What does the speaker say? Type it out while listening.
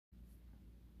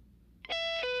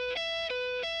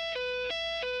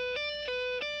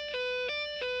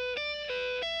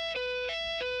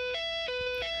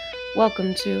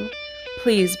Welcome to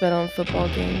Please Bet on Football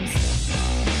Games.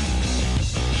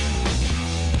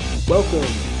 Welcome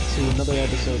to another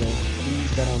episode of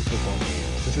Please Bet on Football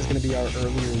Games. This is going to be our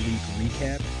earlier week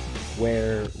recap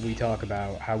where we talk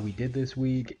about how we did this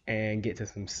week and get to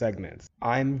some segments.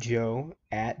 I'm Joe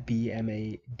at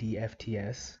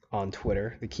BMADFTS on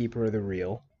Twitter, the keeper of the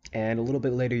real. And a little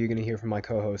bit later, you're going to hear from my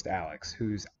co-host Alex,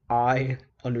 who's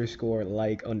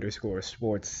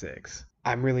I_like_sports6.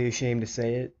 I'm really ashamed to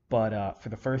say it, but for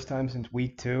the first time since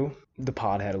week 2, the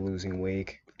pod had a losing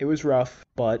week. It was rough,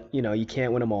 but you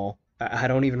can't win them all. I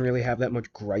don't even really have that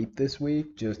much gripe this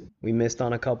week. Just we missed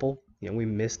on a couple. We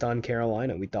missed on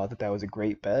Carolina. We thought that was a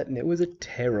great bet, and it was a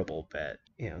terrible bet.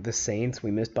 The Saints,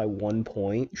 we missed by 1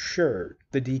 point. Sure,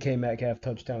 the DK Metcalf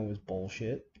touchdown was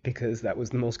bullshit because that was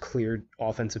the most clear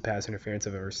offensive pass interference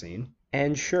I've ever seen.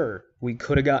 And sure, we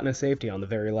could have gotten a safety on the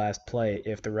very last play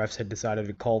if the refs had decided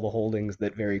to call the holdings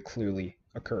that very clearly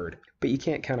occurred. But you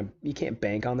can't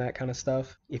bank on that kind of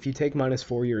stuff. If you take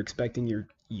 -4, you're expecting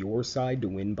your side to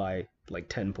win by like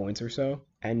 10 points or so,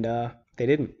 and they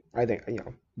didn't. I think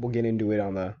we'll get into it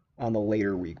on the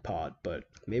later week pod, but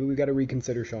maybe we got to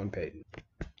reconsider Sean Payton.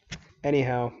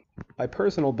 Anyhow, my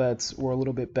personal bets were a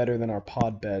little bit better than our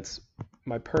pod bets.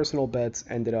 My personal bets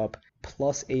ended up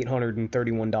plus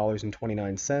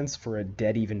 $831.29 for a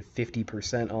dead even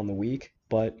 50% on the week,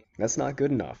 but that's not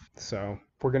good enough. So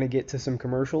we're going to get to some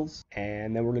commercials,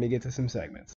 and then we're going to get to some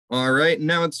segments. All right,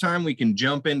 now it's time we can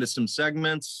jump into some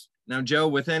segments. Now, Joe,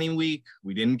 with any week,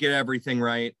 we didn't get everything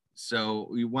right, so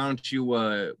why don't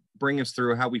you bring us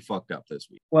through how we fucked up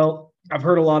this week? Well, I've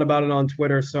heard a lot about it on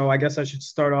Twitter, so I guess I should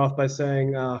start off by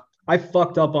saying I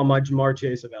fucked up on my Ja'Marr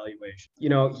Chase evaluation.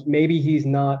 Maybe he's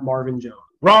not Marvin Jones.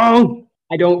 Wrong!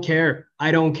 I don't care.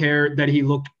 I don't care that he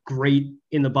looked great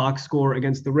in the box score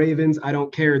against the Ravens. I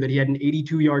don't care that he had an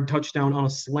 82-yard touchdown on a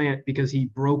slant because he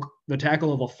broke the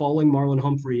tackle of a falling Marlon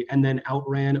Humphrey and then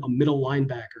outran a middle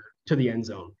linebacker to the end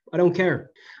zone. I don't care.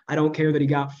 I don't care that he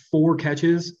got 4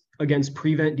 catches against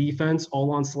prevent defense, all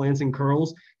on slants and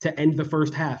curls to end the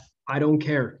first half. I don't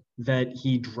care that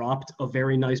he dropped a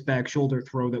very nice back shoulder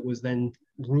throw that was then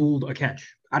ruled a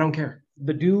catch. I don't care.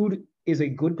 The dude is a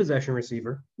good possession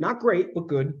receiver. Not great, but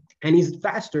good. And he's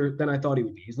faster than I thought he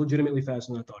would be. He's legitimately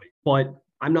faster than I thought he would. But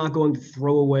I'm not going to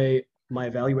throw away my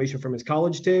evaluation from his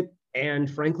college tape and,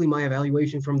 frankly, my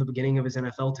evaluation from the beginning of his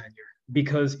NFL tenure,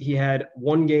 because he had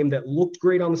one game that looked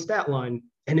great on the stat line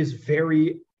and is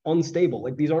very unstable.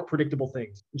 Like, these aren't predictable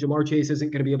things. Ja'Marr Chase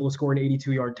isn't going to be able to score an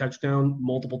 82-yard touchdown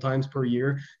multiple times per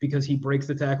year because he breaks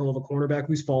the tackle of a cornerback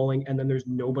who's falling, and then there's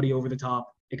nobody over the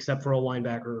top except for a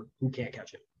linebacker who can't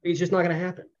catch him. It's just not going to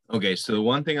happen. Okay, so the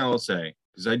one thing I will say,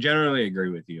 because I generally agree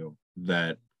with you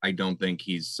that I don't think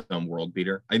he's some world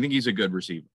beater. I think he's a good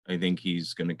receiver. I think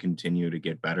he's going to continue to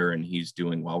get better, and he's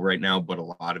doing well right now, but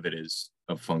a lot of it is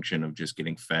a function of just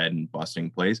getting fed and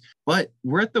busting plays. But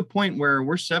we're at the point where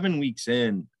we're 7 weeks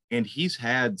in, and he's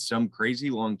had some crazy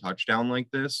long touchdown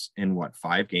like this in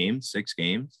 5 games, 6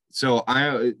 games. So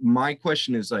my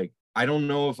question is, like, I don't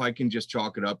know if I can just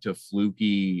chalk it up to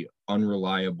fluky,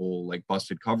 unreliable, like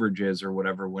busted coverages or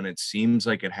whatever, when it seems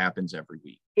like it happens every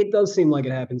week. It does seem like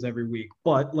it happens every week,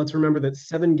 but let's remember that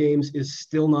 7 games is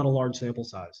still not a large sample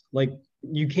size. Like,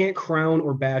 you can't crown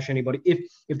or bash anybody.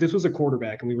 If this was a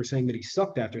quarterback and we were saying that he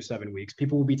sucked after 7 weeks,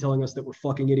 people would be telling us that we're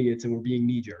fucking idiots and we're being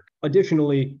knee-jerk.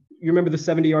 Additionally, you remember the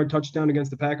 70-yard touchdown against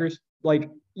the Packers? Like,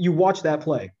 you watch that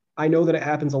play. I know that it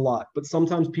happens a lot, but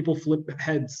sometimes people flip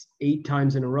heads 8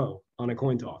 times in a row on a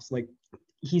coin toss. Like,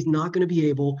 he's not going to be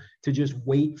able to just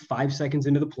wait 5 seconds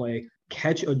into the play,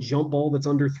 catch a jump ball that's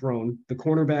underthrown, the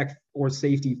cornerback or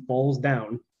safety falls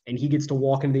down, and he gets to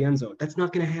walk into the end zone. That's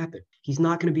not going to happen. He's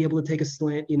not going to be able to take a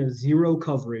slant in a 0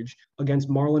 coverage against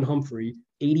Marlon Humphrey,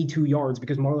 82 yards,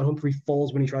 because Marlon Humphrey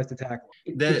falls when he tries to tackle.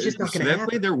 It's just not going to happen.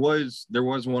 Play, there was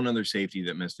one other safety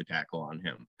that missed a tackle on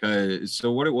him.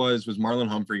 So what it was Marlon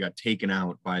Humphrey got taken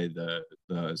out by the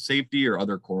safety or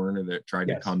other corner that tried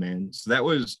to come in. So that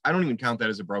was, I don't even count that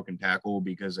as a broken tackle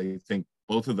because I think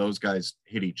both of those guys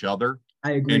hit each other.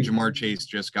 I agree. And Ja'Marr Chase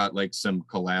just got like some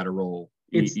collateral.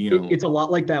 It's a lot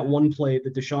like that one play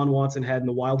that Deshaun Watson had in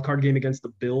the wild card game against the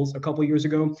Bills a couple of years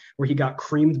ago, where he got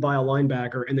creamed by a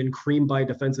linebacker and then creamed by a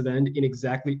defensive end in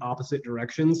exactly opposite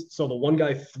directions. So the one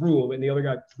guy threw him and the other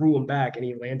guy threw him back and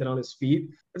he landed on his feet.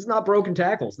 It's not broken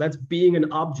tackles. That's being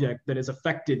an object that is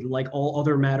affected like all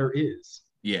other matter is.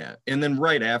 Yeah. And then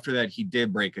right after that, he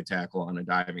did break a tackle on a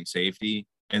diving safety.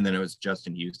 And then it was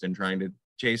Justin Houston trying to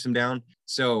chase him down.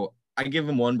 So I give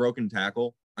him one broken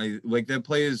tackle. I like that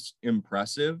play is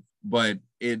impressive, but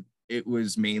it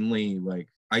was mainly like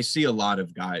I see a lot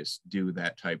of guys do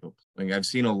that type of, like, I've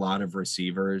seen a lot of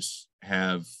receivers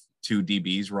have two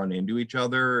DBs run into each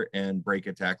other and break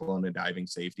a tackle on a diving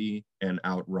safety and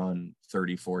outrun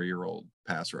 34-year-old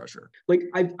pass rusher. Like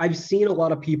I've seen a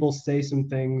lot of people say some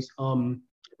things.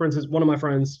 For instance, one of my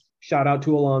friends, shout out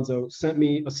to Alonzo, sent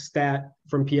me a stat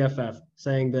from PFF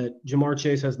saying that Ja'Marr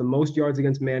Chase has the most yards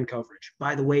against man coverage.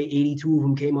 By the way, 82 of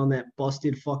them came on that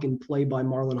busted fucking play by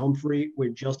Marlon Humphrey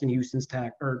with Justin Houston's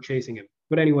chasing him.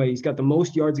 But anyway, he's got the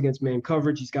most yards against man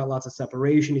coverage. He's got lots of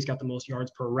separation. He's got the most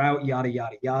yards per route, yada,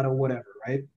 yada, yada, whatever,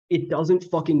 right? It doesn't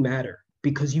fucking matter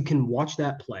because you can watch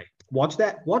that play. Watch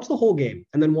the whole game,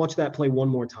 and then watch that play one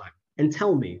more time. And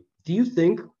tell me, do you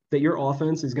think that your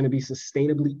offense is going to be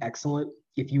sustainably excellent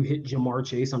if you hit Ja'Marr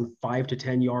Chase on 5 to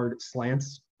 10 yard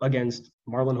slants against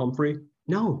Marlon Humphrey?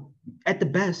 No. At the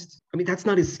best, I mean, that's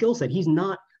not his skill set. He's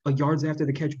not a yards after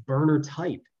the catch burner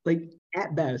type. Like,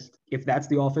 at best, if that's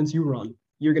the offense you run,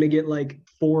 you're going to get like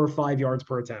 4 or 5 yards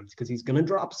per attempt because he's going to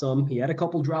drop some. He had a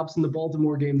couple drops in the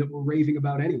Baltimore game that we're raving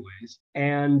about anyways.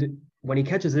 And when he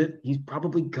catches it, he's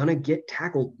probably going to get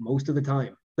tackled most of the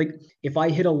time. Like, if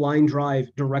I hit a line drive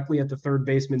directly at the third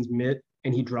baseman's mitt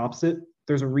and he drops it,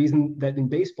 there's a reason that in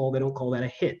baseball they don't call that a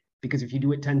hit, because if you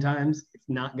do it 10 times, it's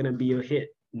not going to be a hit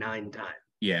 9 times.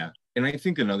 Yeah. And I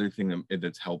think another thing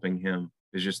that's helping him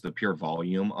is just the pure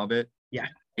volume of it. Yeah.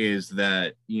 Is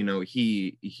that, you know,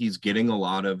 he's getting a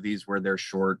lot of these where they're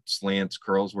short slants,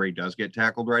 curls, where he does get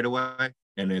tackled right away.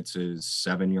 And it's his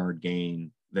 7-yard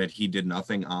gain that he did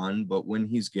nothing on. But when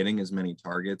he's getting as many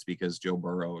targets, because Joe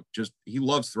Burrow he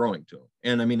loves throwing to him.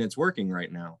 And I mean, it's working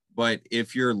right now. But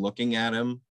if you're looking at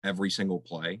him every single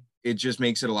play, it just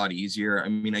makes it a lot easier. I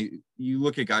mean, you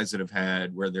look at guys that have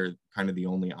had where they're kind of the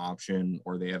only option,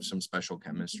 or they have some special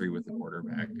chemistry with the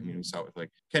quarterback. I mean, we saw it with like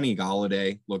Kenny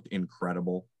Golladay looked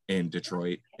incredible in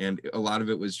Detroit, and a lot of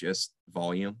it was just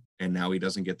volume. And now he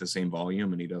doesn't get the same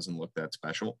volume and he doesn't look that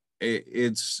special.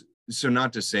 It's so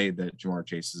not to say that Ja'Marr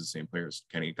Chase is the same player as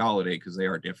Kenny Golladay, because they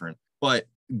are different, but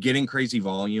getting crazy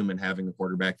volume and having a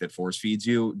quarterback that force feeds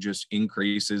you just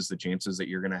increases the chances that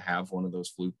you're going to have one of those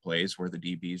fluke plays where the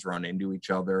DBs run into each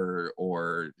other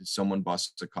or someone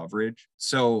busts a coverage.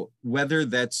 So whether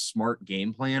that's smart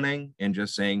game planning and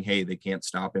just saying, hey, they can't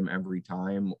stop him every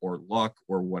time, or luck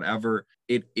or whatever,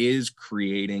 it is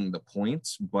creating the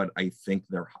points, but I think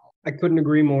they're hollow. I couldn't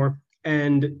agree more.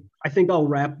 And I think I'll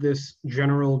wrap this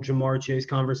general Ja'Marr Chase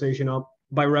conversation up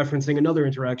by referencing another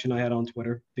interaction I had on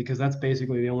Twitter, because that's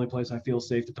basically the only place I feel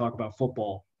safe to talk about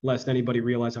football, lest anybody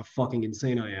realize how fucking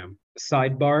insane I am.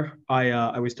 Sidebar,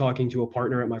 I was talking to a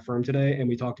partner at my firm today, and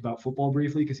we talked about football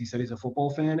briefly because he said he's a football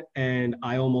fan, and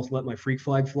I almost let my freak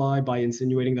flag fly by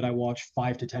insinuating that I watch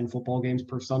 5 to 10 football games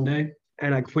per Sunday.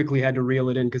 And I quickly had to reel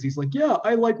it in because he's like, yeah,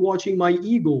 I like watching my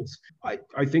Eagles. I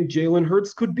think Jalen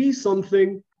Hurts could be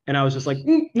something. And I was just like,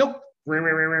 nope.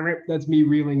 That's me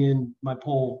reeling in my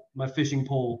fishing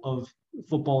pole of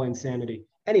football insanity.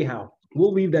 Anyhow,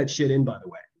 we'll leave that shit in, by the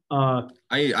way.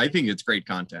 I think it's great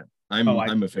content. I'm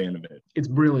a fan of it. It's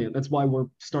brilliant. That's why we're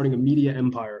starting a media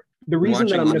empire. The reason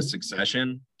that I'm watching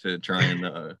Succession to try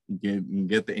and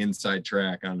get the inside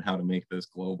track on how to make this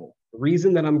global. The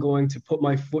reason that I'm going to put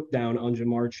my foot down on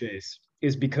Ja'Marr Chase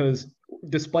is because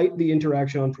despite the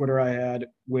interaction on Twitter I had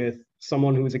with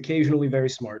someone who is occasionally very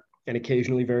smart and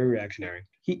occasionally very reactionary,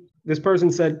 this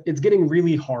person said it's getting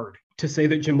really hard to say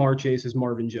that Ja'Marr Chase is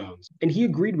Marvin Jones. And he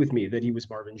agreed with me that he was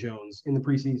Marvin Jones in the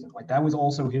preseason. Like, that was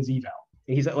also his eval.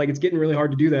 And he said, like, it's getting really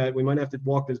hard to do that. We might have to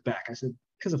walk this back. I said,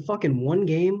 because of fucking one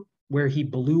game where he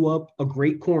blew up a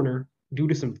great corner due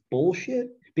to some bullshit,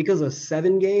 because of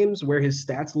 7 games where his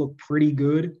stats look pretty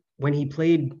good when he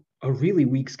played a really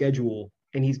weak schedule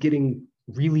and he's getting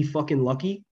really fucking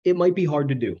lucky, it might be hard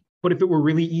to do. But if it were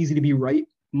really easy to be right,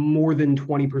 more than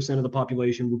 20% of the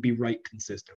population would be right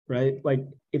consistent, right? Like,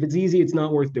 if it's easy, it's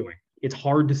not worth doing. It's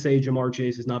hard to say Ja'Marr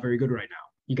Chase is not very good right now.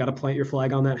 You got to plant your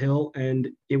flag on that hill, and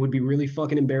it would be really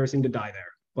fucking embarrassing to die there.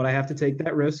 But I have to take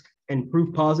that risk, and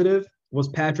proof positive was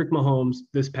Patrick Mahomes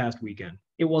this past weekend.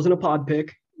 It wasn't a pod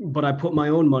pick, but I put my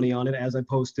own money on it as I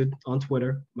posted on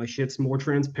Twitter. My shit's more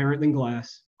transparent than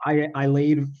glass. I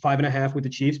laid 5.5 with the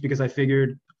Chiefs because I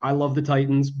figured I love the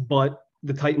Titans, but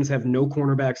the Titans have no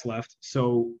cornerbacks left,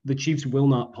 so the Chiefs will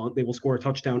not punt. They will score a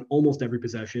touchdown almost every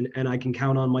possession, and I can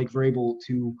count on Mike Vrabel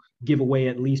to give away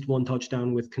at least 1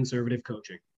 touchdown with conservative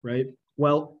coaching, right?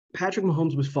 Well, Patrick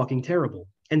Mahomes was fucking terrible.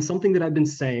 And something that I've been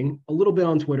saying a little bit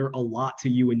on Twitter, a lot to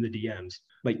you in the DMs.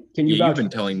 Like, can you? You've been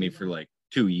telling me for like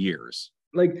 2 years.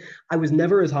 Like, I was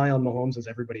never as high on Mahomes as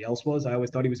everybody else was. I always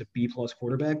thought he was a B plus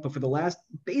quarterback. But for the last,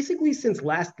 basically since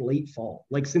last late fall,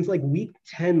 like since like week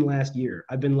 10 last year,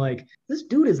 I've been like, this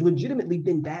dude has legitimately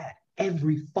been bad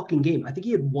every fucking game. I think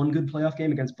he had one good playoff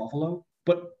game against Buffalo,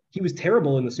 but he was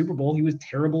terrible in the Super Bowl. He was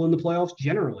terrible in the playoffs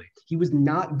generally. He was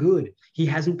not good. He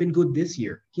hasn't been good this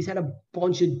year. He's had a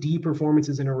bunch of D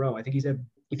performances in a row. I think he's had,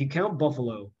 if you count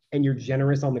Buffalo and you're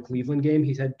generous on the Cleveland game,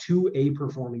 he's had 2 A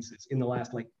performances in the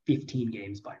last like 15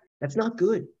 games by. That's not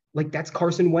good. Like, that's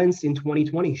Carson Wentz in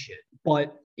 2020 shit.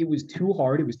 But it was too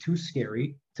hard. It was too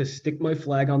scary to stick my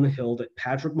flag on the hill that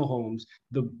Patrick Mahomes,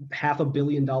 the $500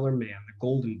 million man, the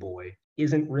golden boy,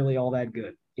 isn't really all that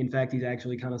good. In fact, he's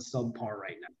actually kind of subpar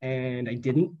right now. And I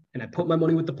didn't. And I put my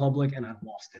money with the public and I've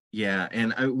lost it. Yeah.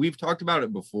 And we've talked about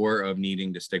it before of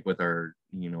needing to stick with our,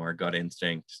 our gut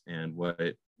instincts and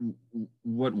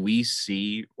what we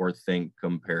see or think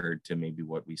compared to maybe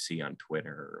what we see on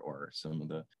Twitter or some of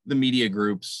the media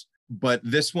groups. But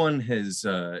this one has,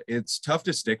 it's tough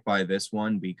to stick by this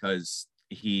one because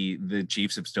the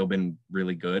Chiefs have still been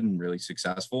really good and really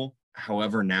successful.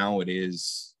 However, now it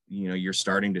is, you're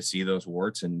starting to see those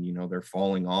warts and, they're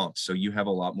falling off. So you have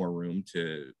a lot more room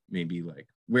to maybe like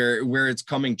where it's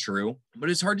coming true, but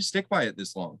it's hard to stick by it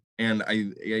this long. And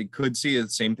I could see the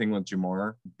same thing with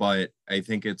Ja'Marr, but I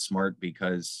think it's smart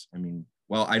because,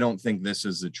 I don't think this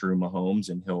is the true Mahomes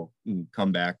and he'll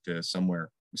come back to somewhere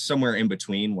in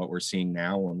between what we're seeing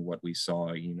now and what we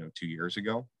saw, 2 years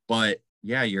ago. But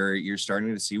yeah, you're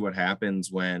starting to see what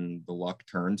happens when the luck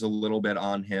turns a little bit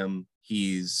on him.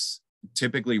 He's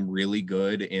typically really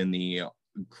good in the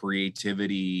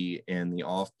creativity and the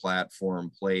off-platform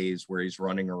plays where he's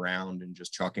running around and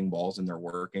just chucking balls and they're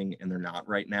working, and they're not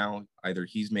right now. Either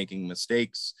he's making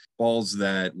mistakes, balls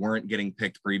that weren't getting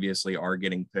picked previously are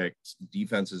getting picked,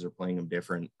 defenses are playing him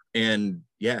different. And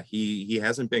yeah, he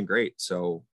hasn't been great.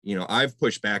 So, I've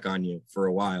pushed back on you for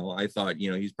a while. I thought,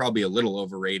 he's probably a little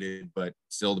overrated, but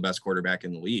still the best quarterback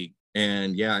in the league.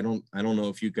 And yeah, I don't know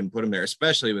if you can put him there,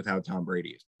 especially with how Tom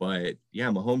Brady is. But yeah,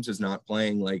 Mahomes is not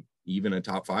playing like even a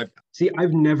top 5. See,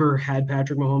 I've never had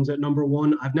Patrick Mahomes at number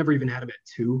 1. I've never even had him at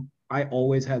 2. I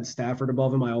always had Stafford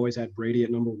above him. I always had Brady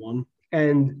at number 1.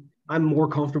 And I'm more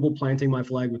comfortable planting my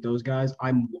flag with those guys.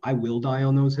 I will die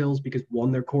on those hills because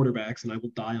 1, they're quarterbacks, and I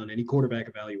will die on any quarterback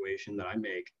evaluation that I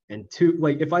make. And 2,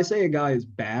 like if I say a guy is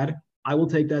bad, I will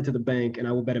take that to the bank and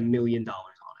I will bet $1 million on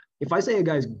it. If I say a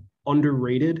guy's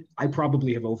underrated, I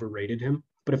probably have overrated him.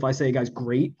 But if I say a guy's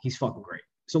great, he's fucking great.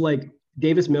 So like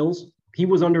Davis Mills, he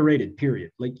was underrated,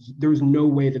 period. Like there's no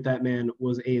way that man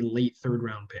was a late 3rd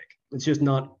round pick. It's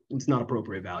not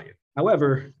appropriate value.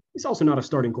 However, he's also not a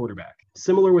starting quarterback.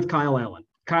 Similar with Kyle Allen.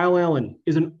 Kyle Allen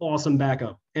is an awesome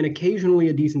backup and occasionally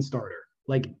a decent starter.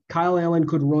 Like Kyle Allen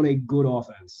could run a good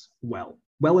offense well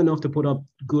enough to put up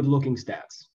good looking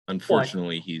stats.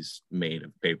 Unfortunately, he's made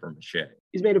of paper mache.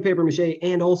 He's made of paper mache,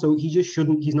 and also he's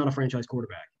not a franchise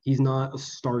quarterback. He's not a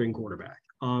starting quarterback.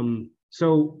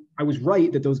 So I was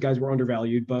right that those guys were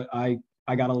undervalued, but I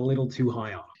got a little too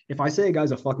high on him. If I say a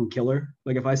guy's a fucking killer,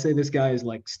 like if I say this guy is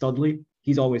like Studley,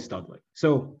 he's always Studley.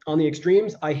 So on the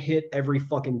extremes, I hit every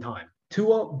fucking time.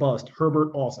 Tua, bust.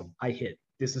 Herbert, awesome. I hit.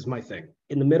 This is my thing.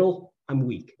 In the middle, I'm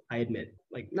weak. I admit.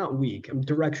 Like, not weak. I'm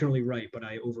directionally right, but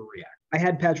I overreact. I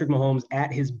had Patrick Mahomes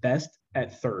at his best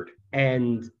at 3rd.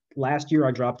 And last year,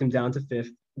 I dropped him down to 5th.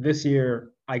 This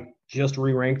year, I just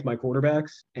re-ranked my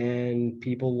quarterbacks, and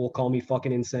people will call me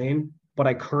fucking insane. But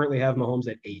I currently have Mahomes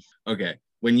at 8th. Okay.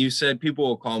 When you said people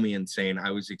will call me insane,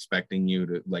 I was expecting you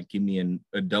to like give me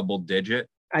a double digit.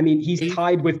 I mean, he's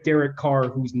tied with Derek Carr,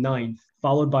 who's 9th,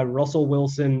 followed by Russell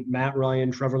Wilson, Matt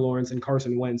Ryan, Trevor Lawrence, and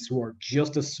Carson Wentz, who are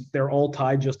they're all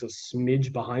tied just a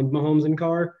smidge behind Mahomes and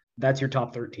Carr. That's your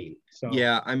top 13. So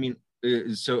yeah, I mean,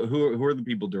 so who are the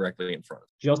people directly in front?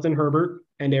 Justin Herbert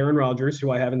and Aaron Rodgers,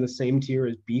 who I have in the same tier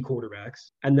as B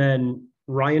quarterbacks, and then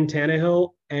Ryan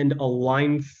Tannehill and a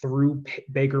line through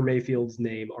Baker Mayfield's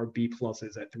name are B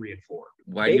pluses at 3 and 4.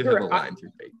 Why do you have a line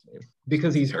through Baker's name?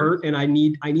 Because he's hurt, and I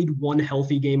need one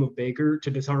healthy game of Baker to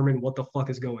determine what the fuck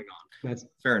is going on. That's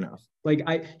fair enough. Like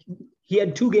he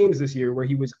had 2 games this year where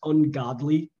he was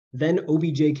ungodly. Then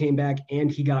OBJ came back and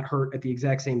he got hurt at the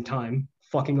exact same time,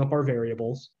 fucking up our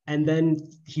variables. And then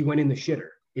he went in the shitter.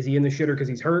 Is he in the shitter because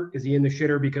he's hurt? Is he in the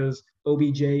shitter because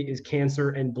OBJ is cancer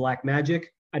and black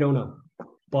magic? I don't know.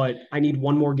 But I need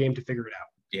one more game to figure it out.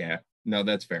 Yeah, no,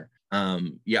 that's fair.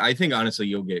 Yeah, I think honestly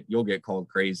you'll get called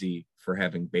crazy for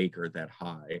having Baker that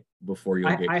high before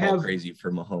you'll get called crazy for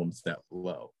Mahomes that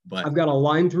low. But I've got a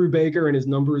line through Baker and his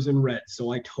number is in red,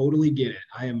 so I totally get it.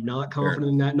 I am not confident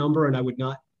in that number, and I would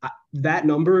not That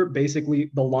number, basically,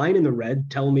 the line in the red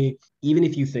tell me, even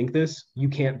if you think this, you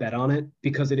can't bet on it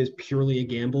because it is purely a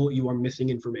gamble. You are missing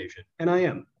information. And I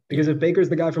am. Because if Baker's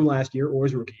the guy from last year or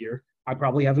his rookie year, I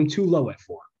probably have him too low at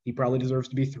 4. He probably deserves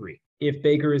to be 3. If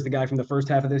Baker is the guy from the first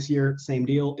half of this year, same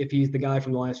deal. If he's the guy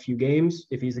from the last few games,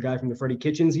 if he's the guy from the Freddie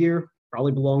Kitchens year,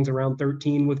 probably belongs around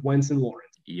 13 with Wentz and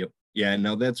Lawrence. Yep. Yeah,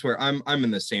 no, that's where I'm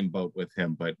in the same boat with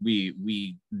him, but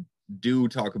we do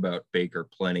talk about Baker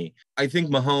plenty. I think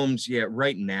Mahomes,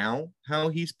 right now, how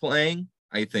he's playing,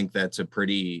 I think that's a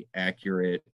pretty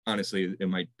accurate. Honestly, it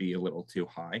might be a little too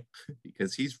high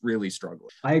because he's really struggling.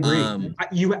 I agree.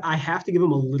 I have to give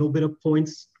him a little bit of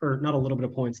points, or not a little bit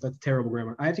of points. That's terrible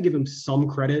grammar. I have to give him some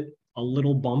credit, a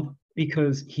little bump,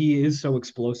 because he is so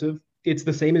explosive. It's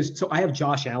the same as, so I have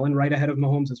Josh Allen right ahead of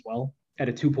Mahomes as well at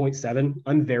a 2.7.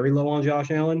 I'm very low on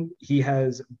Josh Allen. He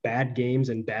has bad games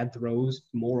and bad throws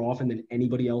more often than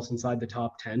anybody else inside the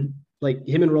top 10. Like,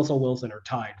 him and Russell Wilson are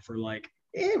tied for, like,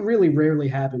 it really rarely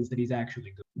happens that he's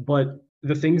actually good. But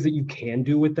the things that you can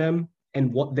do with them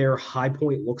and what their high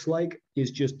point looks like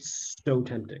is just so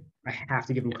tempting. I have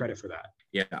to give him credit for that.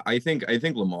 Yeah, I think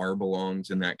Lamar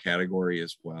belongs in that category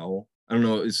as well. I don't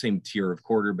know, the same tier of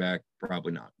quarterback,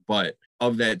 probably not, but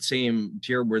of that same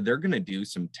tier where they're going to do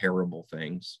some terrible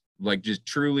things, like just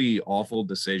truly awful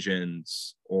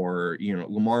decisions, or,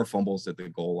 Lamar fumbles at the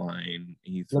goal line.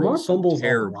 Lamar fumbles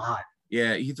a lot.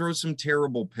 Yeah, he throws some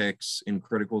terrible picks in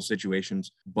critical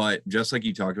situations, but just like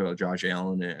you talked about Josh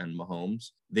Allen and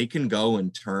Mahomes, they can go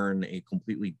and turn a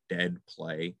completely dead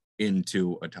play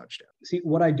into a touchdown. See,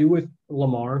 what I do with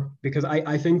Lamar, because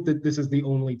I think that this is the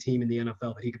only team in the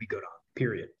NFL that he could be good on,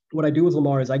 period. What I do with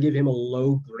Lamar is I give him a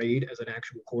low grade as an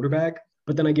actual quarterback,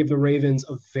 but then I give the Ravens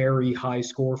a very high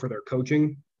score for their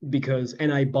coaching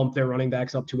and I bump their running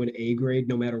backs up to an A grade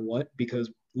no matter what,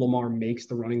 because Lamar makes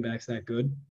the running backs that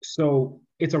good. So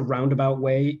it's a roundabout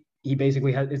way. He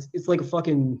basically has, it's like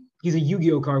he's a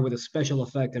Yu-Gi-Oh card with a special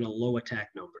effect and a low attack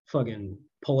number. Fucking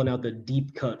pulling out the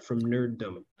deep cut from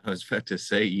Nerddom. I was about to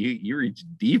say, you reached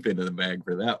deep into the bag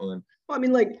for that one. Well, I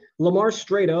mean, like, Lamar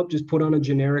straight up just put on a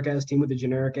generic-ass team with a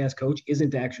generic-ass coach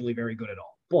isn't actually very good at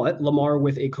all. But Lamar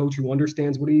with a coach who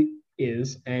understands what he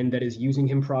is and that is using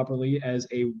him properly as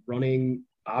a running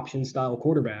option-style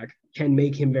quarterback can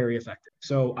make him very effective.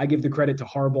 So I give the credit to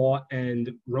Harbaugh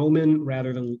and Roman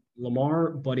rather than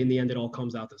Lamar, but in the end, it all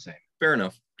comes out the same. Fair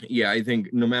enough. Yeah, I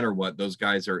think no matter what, those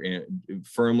guys are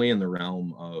firmly in the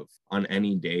realm of, on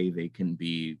any day, they can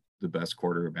be the best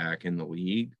quarterback in the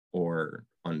league or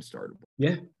unstartable.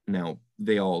 Yeah. Now,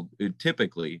 they all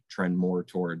typically trend more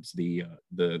towards the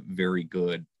very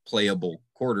good playable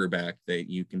quarterback that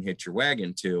you can hitch your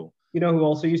wagon to. You know who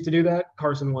also used to do that?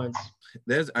 Carson Wentz.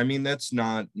 That's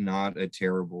not a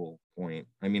terrible point.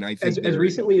 I mean, I think as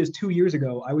recently as 2 years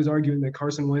ago, I was arguing that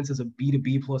Carson Wentz is a B to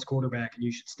B plus quarterback, and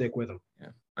you should stick with him. Yeah,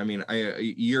 I mean,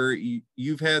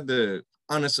 you've had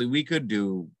honestly, we could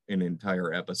do an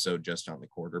entire episode just on the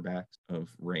quarterbacks, of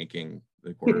ranking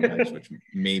the quarterbacks, which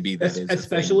maybe that is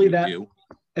especially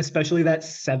that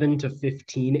 7 to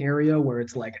 15 area where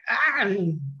it's like, I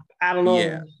don't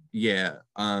know. Yeah.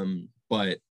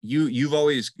 But you've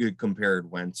always compared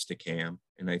Wentz to Cam,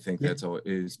 and I think that's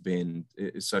always been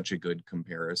such a good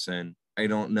comparison. I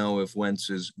don't know if Wentz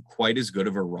is quite as good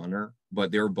of a runner,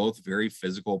 but they're both very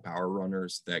physical power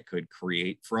runners that could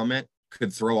create from it,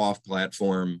 could throw off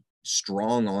platform,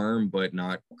 strong arm, but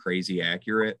not crazy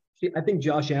accurate. I think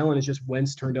Josh Allen is just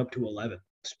Wentz turned up to 11.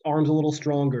 Arms a little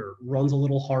stronger, runs a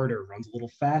little harder, runs a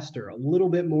little faster, a little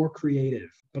bit more creative,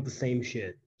 but the same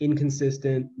shit.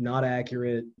 Inconsistent, not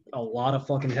accurate, a lot of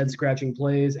fucking head-scratching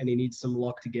plays, and he needs some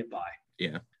luck to get by.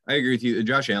 Yeah, I agree with you.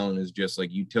 Josh Allen is just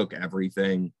like, you took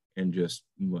everything and just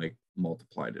like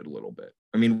multiplied it a little bit.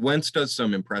 I mean, Wentz does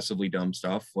some impressively dumb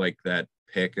stuff, like that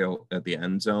pick at the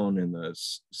end zone in the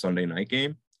Sunday night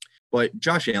game, but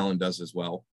Josh Allen does as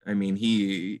well. I mean,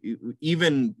 he,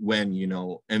 even when,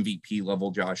 MVP level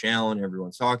Josh Allen,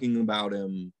 everyone's talking about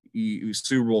him,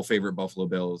 Super Bowl favorite Buffalo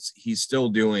Bills, he's still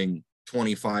doing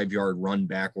 25-yard run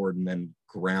backward and then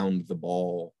ground the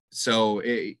ball. So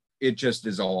it just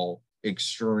is all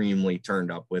extremely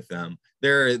turned up with them.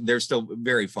 They're still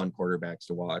very fun quarterbacks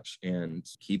to watch and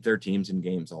keep their teams in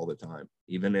games all the time,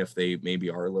 even if they maybe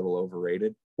are a little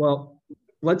overrated. Well,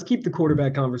 let's keep the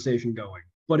quarterback conversation going.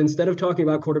 But instead of talking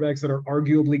about quarterbacks that are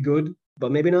arguably good,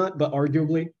 but maybe not, but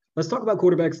arguably, let's talk about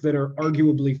quarterbacks that are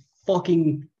arguably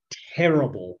fucking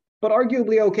terrible, but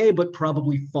arguably okay, but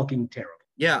probably fucking terrible.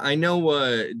 Yeah, I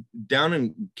know down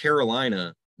in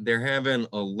Carolina, they're having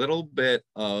a little bit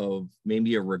of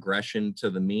maybe a regression to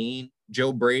the mean.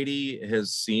 Joe Brady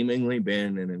has seemingly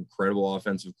been an incredible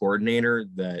offensive coordinator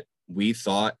that we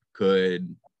thought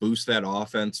could boost that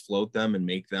offense, float them, and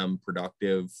make them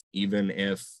productive, even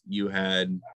if you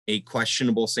had a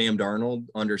questionable Sam Darnold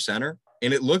under center.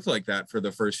 And it looked like that for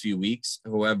the first few weeks.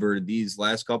 However, these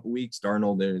last couple weeks,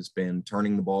 Darnold has been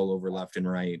turning the ball over left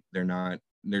and right.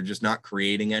 They're just not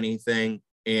creating anything.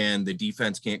 And the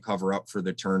defense can't cover up for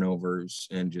the turnovers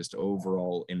and just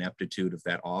overall ineptitude of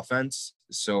that offense.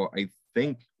 So I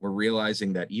think we're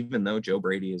realizing that even though Joe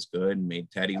Brady is good and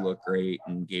made Teddy look great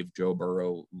and gave Joe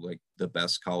Burrow like the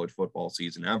best college football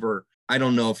season ever, I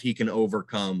don't know if he can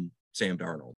overcome Sam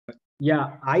Darnold.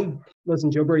 Yeah, listen,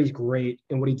 Joe Brady's great.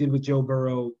 And what he did with Joe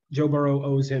Burrow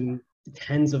owes him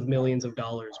tens of millions of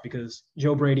dollars because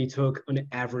Joe Brady took an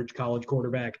average college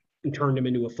quarterback and turned him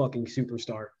into a fucking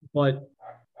superstar. But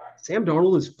Sam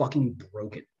Darnold is fucking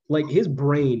broken. Like, his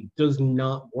brain does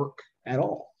not work at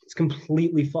all. It's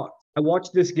completely fucked. I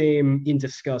watched this game in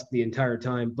disgust the entire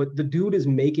time, but the dude is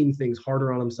making things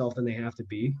harder on himself than they have to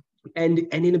be. And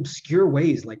in obscure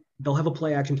ways, like they'll have a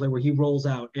play action play where he rolls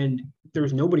out and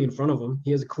there's nobody in front of him.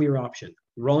 He has a clear option.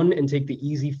 Run and take the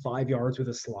easy 5 yards with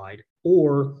a slide,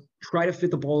 or try to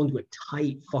fit the ball into a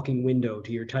tight fucking window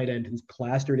to your tight end who's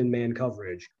plastered in man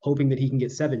coverage, hoping that he can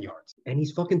get 7 yards. And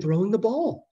he's fucking throwing the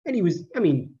ball. And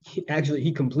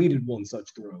he completed one such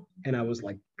throw. And I was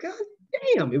like, God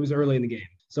damn, it was early in the game.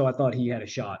 So I thought he had a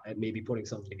shot at maybe putting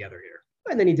something together here.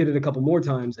 And then he did it a couple more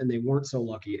times and they weren't so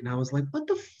lucky. And I was like, what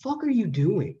the fuck are you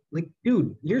doing? Like,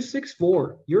 dude, you're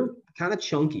 6'4". You're kind of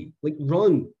chunky. Like,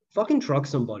 run, fucking truck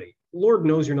somebody. Lord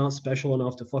knows you're not special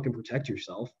enough to fucking protect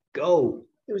yourself. Go.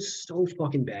 It was so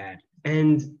fucking bad.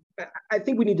 And I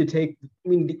think we need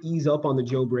to ease up on the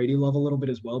Joe Brady love a little bit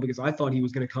as well, because I thought he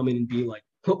was going to come in and be like,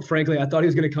 frankly, I thought he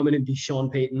was going to come in and be Sean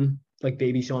Payton, like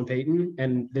baby Sean Payton.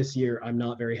 And this year, I'm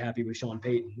not very happy with Sean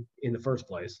Payton in the first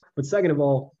place. But second of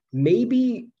all,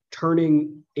 maybe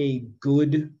turning a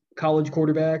good college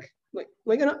quarterback,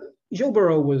 Joe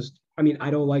Burrow was, I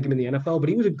don't like him in the NFL, but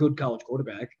he was a good college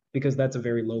quarterback because that's a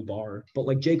very low bar. But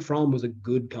like Jake Fromm was a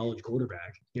good college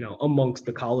quarterback, amongst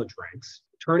the college ranks.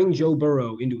 Turning Joe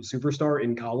Burrow into a superstar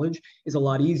in college is a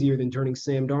lot easier than turning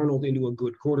Sam Darnold into a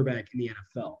good quarterback in the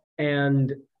NFL.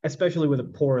 And especially with a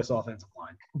porous offensive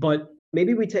line. But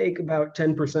maybe we take about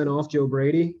 10% off Joe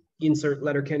Brady, insert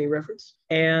Letterkenny reference,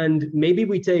 and maybe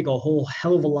we take a whole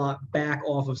hell of a lot back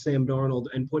off of Sam Darnold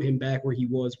and put him back where he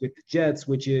was with the Jets,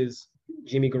 which is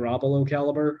Jimmy Garoppolo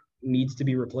caliber, needs to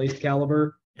be replaced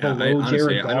caliber, below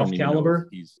Jared Goff caliber.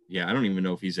 I don't even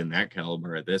know if he's in that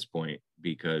caliber at this point,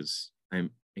 because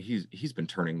he's been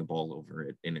turning the ball over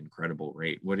at an incredible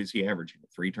rate. What is he averaging?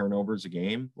 3 turnovers a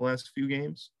game the last few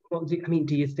games? Well,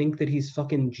 do you think that he's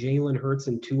fucking Jalen Hurts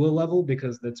and Tua level?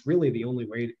 Because that's really the only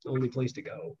place to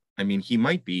go. He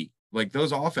might be. Like,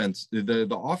 those offense, the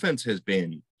offense has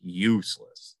been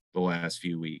useless the last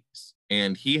few weeks,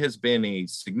 and he has been a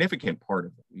significant part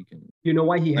of it. You know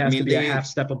why he has to be a half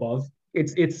step above?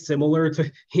 It's similar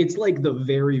to, it's like the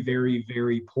very, very,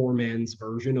 very poor man's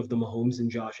version of the Mahomes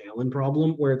and Josh Allen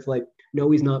problem, where it's like,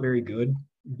 no, he's not very good,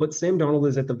 but Sam Darnold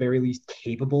is at the very least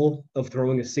capable of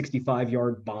throwing a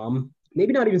 65-yard bomb.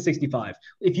 Maybe not even 65.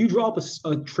 If you drop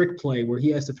a trick play where he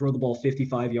has to throw the ball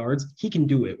 55 yards, he can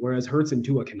do it, whereas Hurts and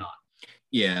Tua cannot.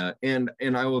 Yeah, and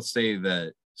I will say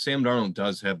that Sam Darnold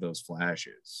does have those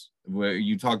flashes. Where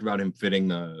you talked about him fitting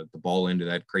the ball into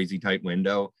that crazy tight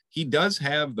window. He does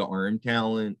have the arm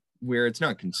talent where it's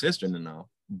not consistent enough,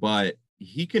 but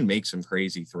he can make some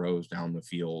crazy throws down the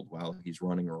field while he's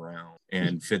running around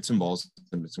and fit some balls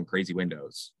into some crazy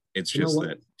windows. It's just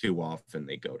that too often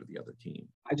they go to the other team.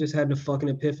 I just had a fucking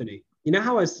epiphany. You know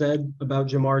how I said about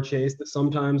Jamar Chase that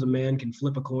sometimes a man can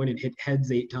flip a coin and hit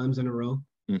heads 8 times in a row?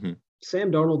 Mm-hmm.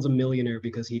 Sam Darnold's a millionaire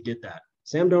because he did that.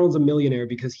 Sam Darnold's a millionaire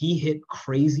because he hit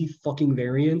crazy fucking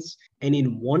variance. And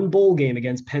in one bowl game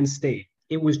against Penn State,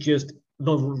 it was just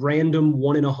the random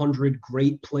 1 in 100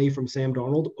 great play from Sam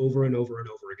Darnold over and over and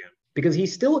over again. Because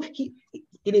he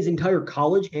in his entire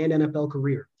college and NFL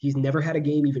career, he's never had a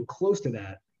game even close to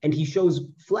that. And he shows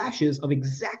flashes of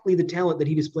exactly the talent that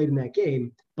he displayed in that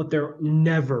game, but they're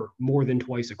never more than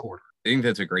twice a quarter. I think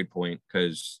that's a great point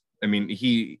because,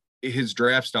 his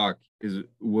draft stock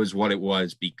was what it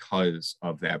was because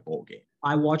of that bowl game.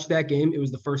 I watched that game. It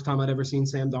was the first time I'd ever seen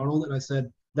Sam Darnold, and I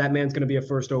said, that man's going to be a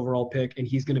first overall pick, and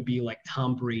he's going to be like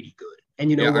Tom Brady good.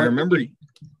 And what? I remember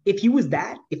if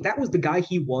that was the guy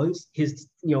he was his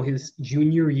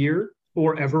junior year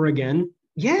or ever again.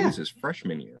 Yeah. It was his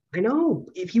freshman year. I know.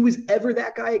 If he was ever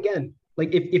that guy again,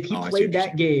 like if he played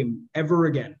that game ever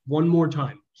again, one more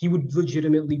time, he would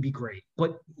legitimately be great.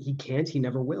 But he can't. He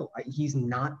never will. He's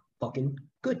not fucking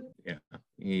good.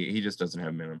 He just doesn't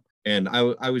have minimum. And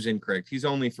I was incorrect. He's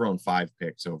only thrown 5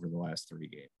 picks over the last 3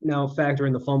 games. Now factor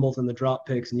in the fumbles and the drop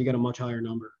picks, and you get a much higher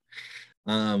number.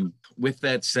 With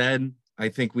that said, I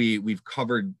think we've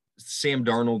covered Sam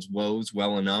Darnold's woes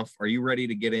well enough. Are you ready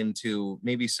to get into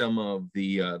maybe some of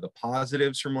the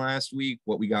positives from last week?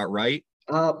 What we got right?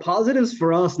 Positives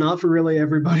for us, not for really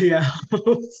everybody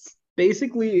else.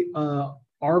 Basically,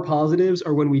 our positives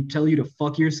are when we tell you to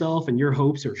fuck yourself and your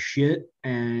hopes are shit,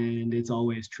 and it's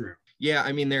always true. Yeah,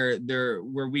 I mean, they're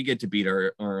where we get to beat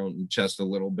our own chest a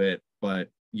little bit, but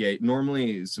yeah,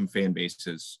 normally some fan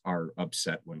bases are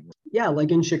upset when we're... Yeah,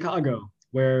 like in Chicago,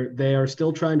 where they are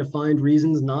still trying to find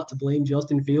reasons not to blame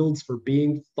Justin Fields for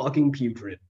being fucking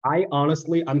putrid.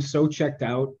 I'm so checked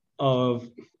out of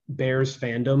Bears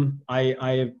fandom.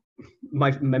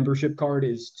 My membership card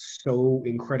is so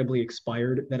incredibly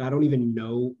expired that I don't even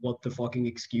know what the fucking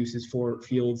excuses for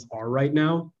Fields are right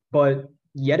now. But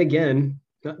yet again,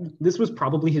 this was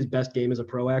probably his best game as a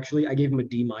pro, actually. I gave him a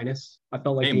D-. I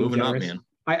felt like being generous. Up, man.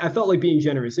 I felt like being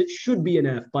generous. It should be an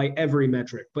F by every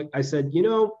metric. But I said,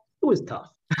 it was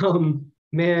tough.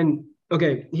 Man,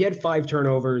 okay, he had 5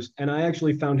 turnovers, and I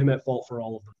actually found him at fault for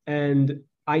all of them. And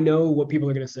I know what people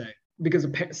are going to say, because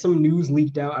some news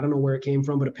leaked out. I don't know where it came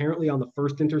from, but apparently on the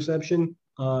first interception,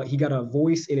 he got a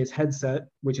voice in his headset,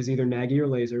 which is either Nagy or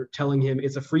Laser, telling him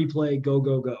it's a free play, go,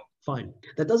 go, go. Fine.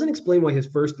 That doesn't explain why his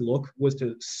first look was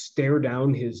to stare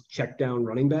down his check down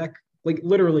running back. Like,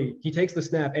 literally, he takes the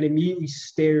snap and immediately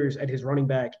stares at his running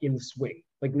back in the swing.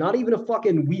 Like, not even a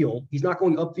fucking wheel. He's not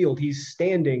going upfield. He's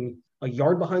standing a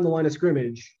yard behind the line of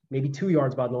scrimmage, maybe 2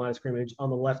 yards behind the line of scrimmage on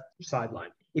the left sideline.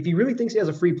 If he really thinks he has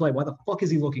a free play, why the fuck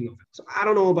is he looking over? So I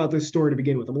don't know about this story to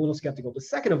begin with. I'm a little skeptical. But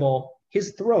second of all,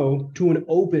 his throw to an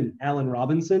open Allen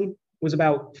Robinson was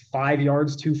about 5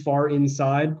 yards too far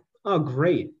inside. Oh,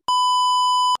 great.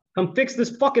 Come fix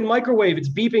this fucking microwave. It's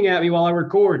beeping at me while I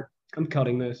record. I'm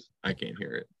cutting this. I can't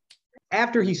hear it.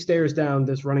 After he stares down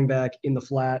this running back in the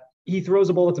flat, he throws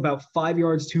a ball that's about 5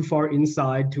 yards too far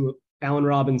inside to Allen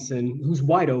Robinson, who's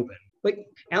wide open. Like,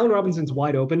 Allen Robinson's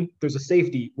wide open. There's a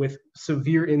safety with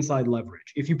severe inside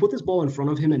leverage. If you put this ball in front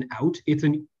of him and out, it's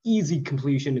an easy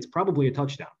completion. It's probably a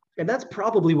touchdown. And that's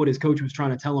probably what his coach was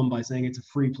trying to tell him by saying it's a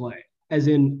free play. As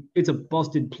in, it's a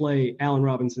busted play. Allen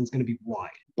Robinson's going to be wide.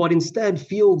 But instead,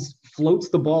 Fields floats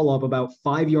the ball up about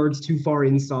 5 yards too far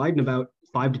inside and about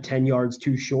 5 to 10 yards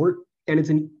too short. And it's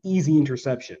an easy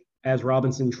interception as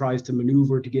Robinson tries to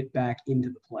maneuver to get back into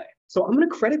the play. So I'm going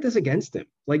to credit this against him.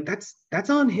 Like, that's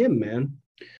on him, man.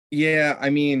 Yeah, I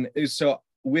mean, so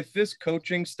with this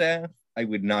coaching staff, I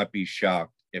would not be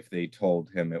shocked if they told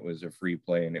him it was a free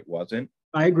play and it wasn't.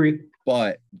 I agree.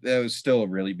 But that was still a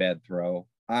really bad throw.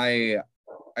 I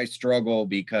struggle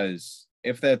because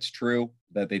if that's true,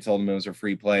 that they told him it was a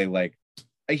free play, like,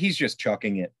 he's just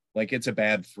chucking it. Like, it's a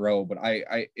bad throw, but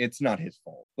it's not his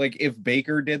fault. Like, if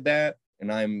Baker did that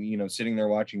and I'm, sitting there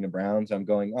watching the Browns, I'm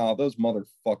going, oh, those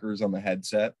motherfuckers on the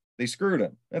headset, they screwed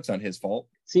him. That's not his fault.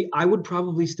 See, I would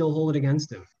probably still hold it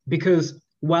against him because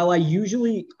while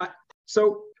usually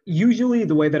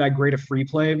the way that I grade a free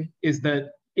play is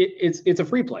that it's a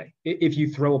free play. If you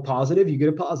throw a positive, you get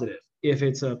a positive. If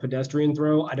it's a pedestrian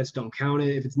throw, I just don't count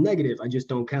it. If it's negative, I just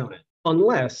don't count it.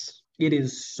 Unless it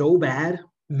is so bad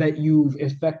that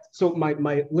so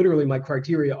my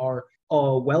criteria are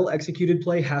a well-executed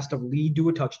play has to lead to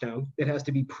a touchdown. It has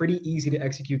to be pretty easy to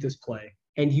execute this play.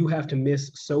 And you have to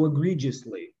miss so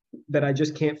egregiously that I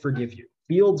just can't forgive you.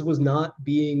 Fields was not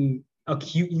being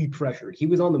acutely pressured. He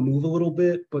was on the move a little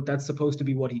bit, but that's supposed to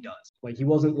be what he does. Like, he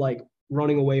wasn't like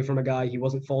running away from a guy. He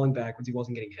wasn't falling backwards. He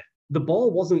wasn't getting hit. The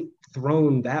ball wasn't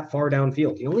thrown that far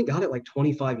downfield. He only got it like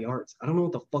 25 yards. I don't know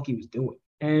what the fuck he was doing.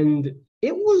 And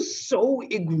it was so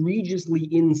egregiously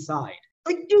inside.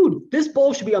 Like, dude, this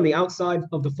ball should be on the outside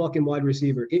of the fucking wide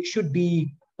receiver. It should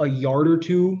be a yard or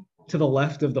two to the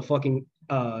left of the fucking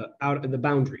out of the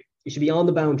boundary. It should be on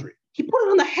the boundary. He put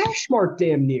it on the hash mark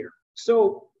damn near.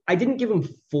 So I didn't give him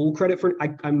full credit for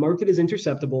it. I marked it as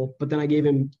interceptable, but then I gave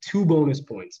him 2 bonus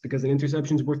points because an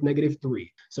interception is worth -3.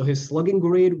 So his slugging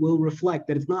grade will reflect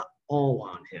that it's not all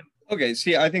on him. Okay,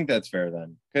 see, I think that's fair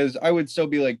then, because I would still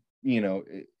be like,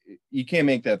 you can't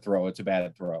make that throw. It's a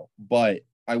bad throw. But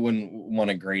I wouldn't want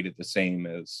to grade it the same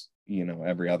as,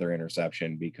 every other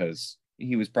interception because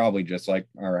he was probably just like,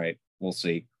 all right, we'll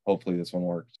see. Hopefully this one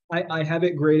works. I have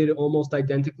it graded almost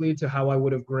identically to how I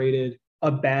would have graded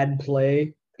a bad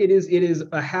play. It is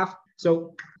a half.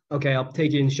 So, okay, I'll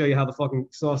take it and show you how the fucking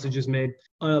sausage is made.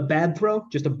 A bad throw,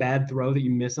 just a bad throw that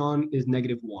you miss on is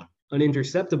 -1. An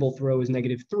interceptable throw is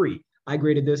 -3. I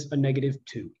graded this a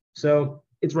 -2. So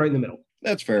it's right in the middle.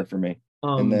 That's fair for me.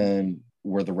 And then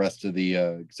were the rest of the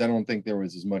because I don't think there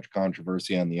was as much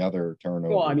controversy on the other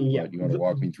turnover. Well, I mean, yeah. You want to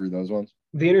walk me through those ones?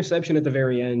 The interception at the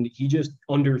very end, he just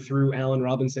underthrew Allen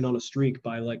Robinson on a streak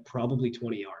by like probably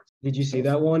 20 yards. Did you see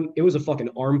that one? It was a fucking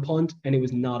arm punt, and it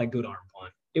was not a good arm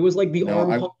punt. It was like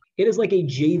punt. It is like a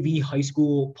JV high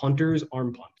school punter's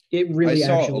arm punt. It really I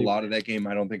saw a lot of that game.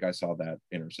 I don't think I saw that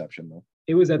interception though.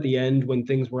 It was at the end when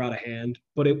things were out of hand,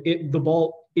 but the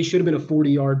ball, it should have been a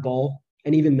 40-yard ball.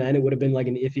 And even then it would have been like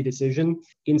an iffy decision.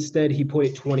 Instead, he put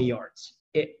it 20 yards.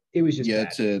 It was just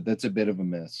bad. That's a bit of a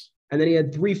miss. And then he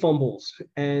had 3 fumbles.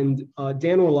 And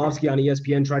Dan Orlovsky on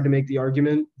ESPN tried to make the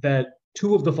argument that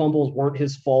 2 of the fumbles weren't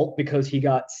his fault because he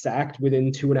got sacked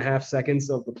within 2.5 seconds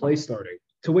of the play starting.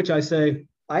 To which I say,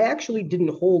 I actually didn't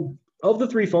hold. Of the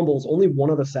 3 fumbles, only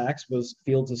one of the sacks was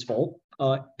Fields' fault.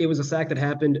 It was a sack that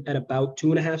happened at about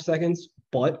 2.5 seconds,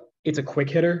 but it's a quick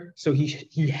hitter. So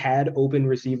he had open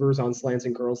receivers on slants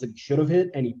and curls that he should have hit,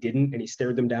 and he didn't, and he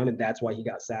stared them down, and that's why he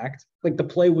got sacked. Like, the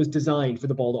play was designed for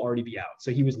the ball to already be out,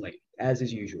 so he was late, as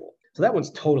is usual. So that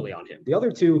one's totally on him. The other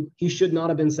 2, he should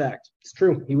not have been sacked. It's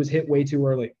true. He was hit way too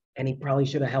early, and he probably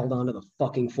should have held on to the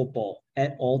fucking football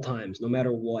at all times, no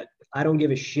matter what. I don't give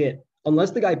a shit.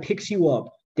 Unless the guy picks you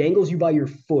up, dangles you by your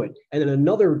foot, and then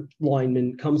another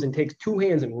lineman comes and takes 2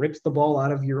 hands and rips the ball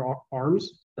out of your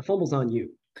arms, the fumble's on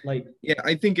you. Like, yeah,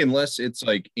 I think unless it's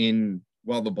like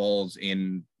while the ball's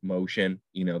in motion,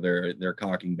 they're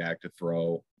cocking back to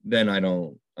throw, then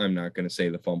I'm not going to say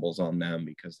the fumble's on them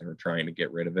because they're trying to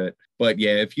get rid of it. But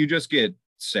yeah, if you just get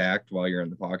sacked while you're in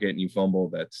the pocket and you fumble,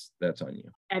 that's on you.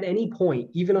 At any point,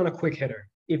 even on a quick hitter,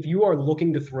 if you are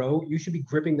looking to throw, you should be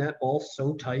gripping that ball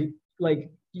so tight. Like,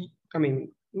 I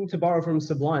mean, to borrow from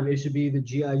Sublime, it should be the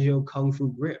G.I. Joe Kung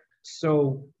Fu grip.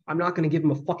 So I'm not going to give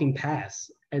him a fucking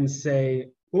pass and say,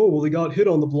 oh, well, he got hit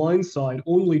on the blind side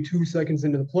only 2 seconds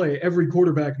into the play. Every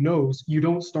quarterback knows you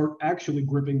don't start actually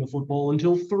gripping the football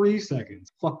until 3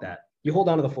 seconds. Fuck that. You hold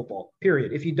on to the football,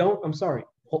 period. If you don't, I'm sorry.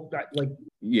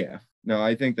 Yeah. No,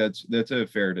 I think that's a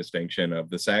fair distinction of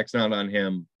the sack's not on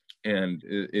him, and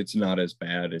it's not as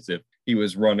bad as if he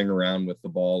was running around with the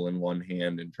ball in one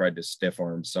hand and tried to stiff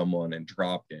arm someone and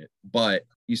dropped it. But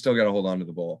you still got to hold on to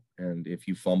the ball. And if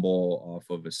you fumble off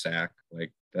of a sack,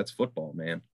 like, that's football,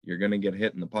 man. You're going to get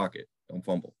hit in the pocket. Don't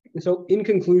fumble. So in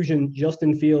conclusion,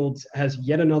 Justin Fields has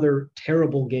yet another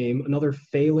terrible game, another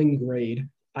failing grade.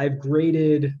 I've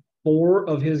graded 4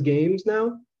 of his games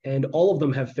now, and all of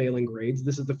them have failing grades.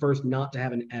 This is the first not to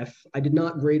have an F. I did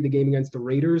not grade the game against the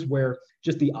Raiders, where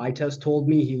just the eye test told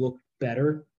me he looked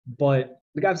better. But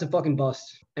the guy's a fucking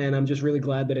bust, and I'm just really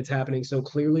glad that it's happening so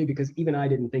clearly because even I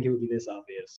didn't think it would be this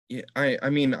obvious. Yeah, I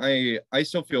mean, I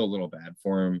still feel a little bad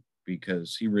for him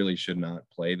because he really should not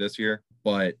play this year.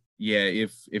 But yeah,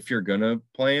 if you're gonna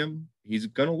play him, he's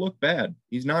gonna look bad.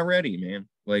 He's not ready, man.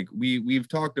 Like we've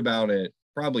talked about it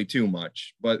probably too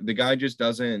much, but the guy just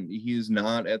he's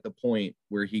not at the point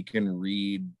where he can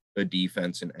read a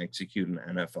defense and execute an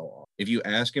NFL. If you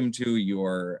ask him to,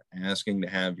 you're asking to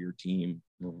have your team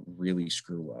really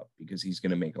screw up because he's going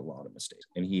to make a lot of mistakes,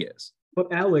 and he is.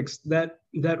 But Alex, that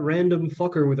random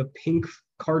fucker with a pink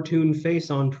cartoon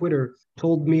face on Twitter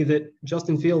told me that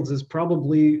Justin Fields is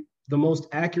probably the most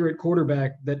accurate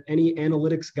quarterback that any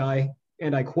analytics guy,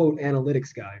 and I quote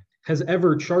analytics guy, has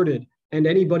ever charted. And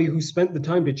anybody who spent the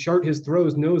time to chart his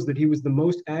throws knows that he was the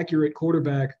most accurate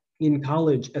quarterback in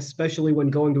college, especially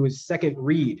when going to his second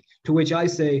read, to which I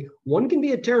say one can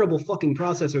be a terrible fucking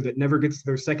processor that never gets to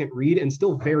their second read and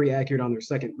still very accurate on their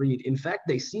second read. In fact,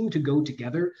 they seem to go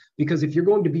together because if you're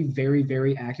going to be very,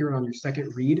 very accurate on your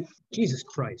second read, Jesus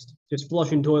Christ, just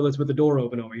flushing toilets with the door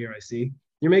open over here, I see.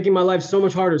 You're making my life so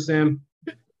much harder, Sam.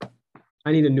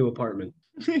 I need a new apartment.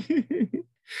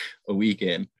 A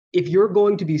weekend. If you're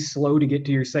going to be slow to get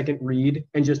to your second read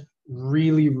and just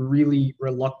really, really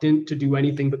reluctant to do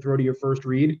anything but throw to your first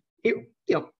read,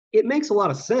 it makes a lot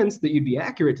of sense that you'd be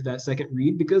accurate to that second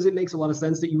read because it makes a lot of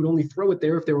sense that you would only throw it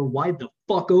there if they were wide the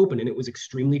fuck open and it was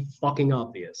extremely fucking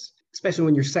obvious. Especially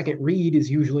when your second read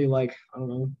is usually like, I don't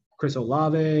know, Chris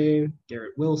Olave,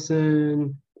 Garrett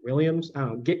Wilson, Williams, I don't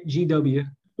know, get GW,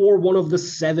 or one of the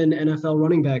 7 NFL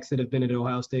running backs that have been at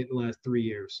Ohio State in the last 3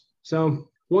 years. So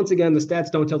once again, the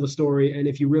stats don't tell the story, and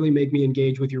if you really make me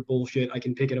engage with your bullshit, I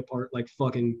can pick it apart like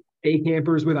fucking day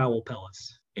campers with owl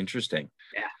pellets. Interesting.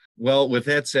 Yeah. Well, with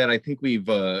that said, I think we've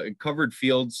covered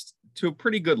Fields to a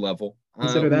pretty good level.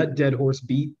 Consider that dead horse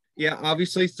beat. Yeah,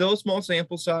 obviously still a small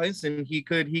sample size, and he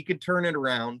could turn it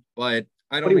around, but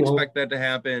I don't expect that to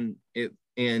happen. It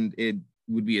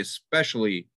would be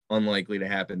especially unlikely to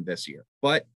happen this year.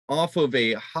 But off of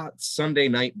a hot Sunday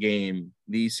night game,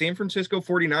 the San Francisco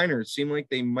 49ers seem like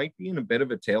they might be in a bit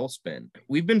of a tailspin.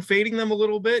 We've been fading them a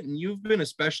little bit, and you've been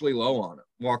especially low on it.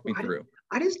 Walk me through.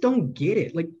 I just don't get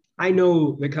it. Like, I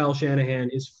know that Kyle Shanahan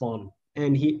is fun,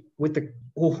 and he with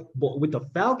the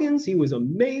Falcons, he was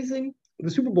amazing. The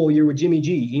Super Bowl year with Jimmy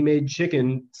G, he made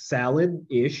chicken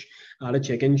salad-ish out of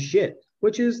chicken shit,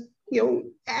 which is,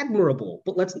 admirable.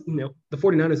 But the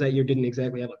 49ers that year didn't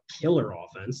exactly have a killer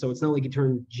offense, so it's not like he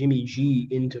turned Jimmy G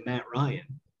into Matt Ryan.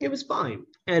 It was fine.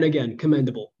 And again,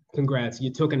 commendable. Congrats.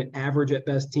 You took an average at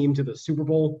best team to the Super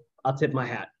Bowl. I'll tip my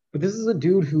hat. But this is a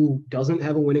dude who doesn't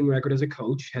have a winning record as a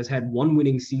coach, has had one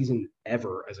winning season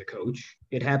ever as a coach.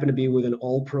 It happened to be with an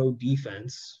all-pro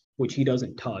defense, which he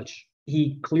doesn't touch.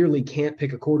 He clearly can't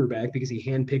pick a quarterback because he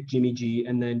handpicked Jimmy G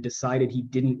and then decided he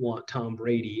didn't want Tom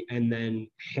Brady and then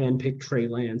handpicked Trey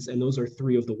Lance. And those are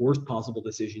three of the worst possible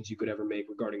decisions you could ever make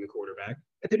regarding a quarterback.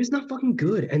 They're just not fucking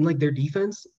good. And their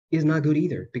defense is not good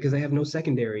either because they have no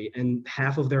secondary and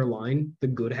half of their line, the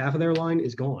good half of their line,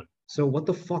 is gone. So what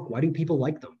the fuck? Why do people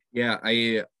like them? Yeah,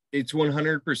 it's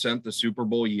 100% the Super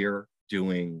Bowl year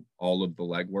doing all of the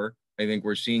legwork. I think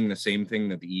we're seeing the same thing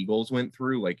that the Eagles went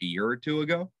through like a year or two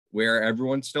ago, where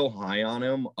everyone's still high on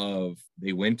him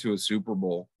they went to a Super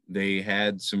Bowl. They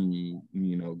had some,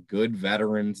 good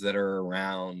veterans that are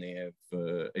around. They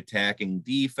have attacking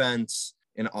defense,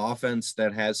 an offense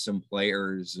that has some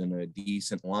players and a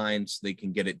decent line so they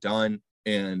can get it done.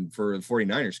 And for the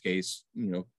 49ers case,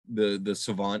 the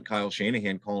savant Kyle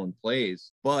Shanahan calling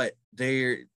plays, but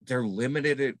they're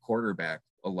limited at quarterback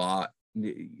a lot.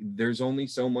 There's only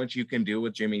so much you can do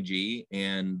with Jimmy G.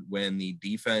 And when the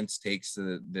defense takes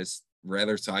this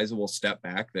rather sizable step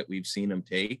back that we've seen him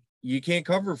take, you can't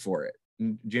cover for it.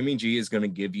 Jimmy G is going to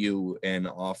give you an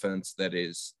offense that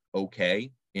is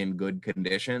okay in good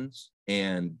conditions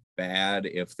and bad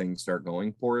if things start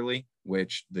going poorly,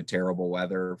 which the terrible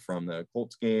weather from the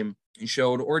Colts game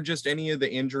showed, or just any of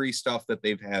the injury stuff that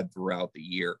they've had throughout the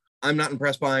year. I'm not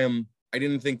impressed by them. I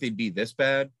didn't think they'd be this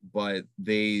bad, but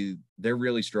they're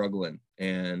really struggling.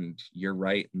 And you're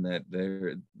right in that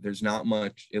there's not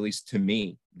much, at least to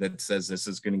me, that says this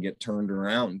is going to get turned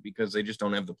around because they just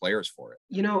don't have the players for it.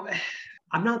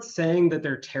 I'm not saying that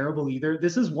they're terrible either.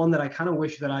 This is one that I kind of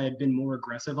wish that I had been more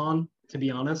aggressive on, to be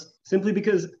honest, simply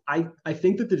because I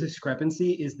think that the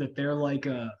discrepancy is that they're like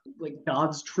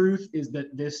God's truth is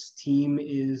that this team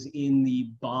is in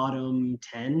the bottom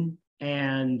 10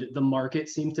 and the market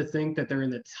seems to think that they're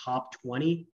in the top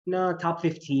 20, top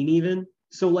 15 even.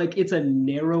 So it's a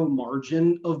narrow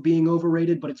margin of being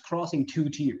overrated, but it's crossing two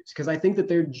tiers because I think that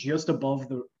they're just above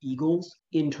the Eagles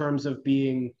in terms of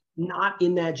being not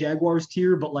in that Jaguars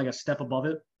tier, but like a step above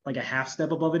it, like a half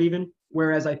step above it even.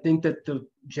 Whereas I think that the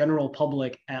general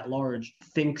public at large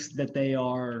thinks that they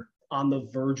are on the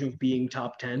verge of being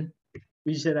top 10.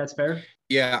 Would you say that's fair?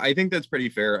 Yeah, I think that's pretty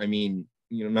fair. I mean,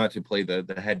 not to play the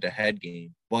head-to-head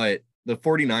game, but the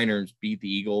 49ers beat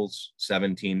the Eagles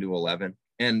 17-11,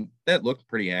 and that looked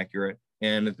pretty accurate.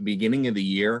 And at the beginning of the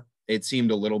year, it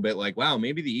seemed a little bit like, wow,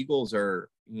 maybe the Eagles are,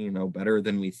 better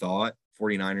than we thought.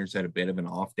 49ers had a bit of an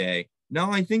off day.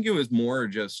 No, I think it was more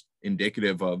just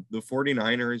indicative of the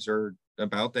 49ers are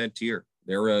about that tier.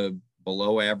 They're a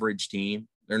below average team.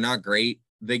 They're not great.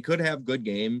 They could have good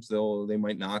games, though. They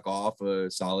might knock off a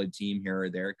solid team here or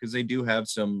there because they do have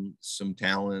some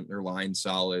talent. Their line's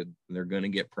solid. They're going to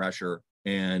get pressure.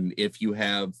 And if you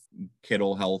have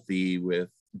Kittle healthy with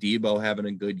Debo having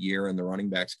a good year and the running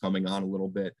backs coming on a little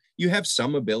bit, you have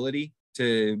some ability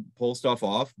to pull stuff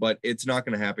off, but it's not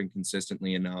going to happen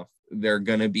consistently enough. They're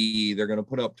going to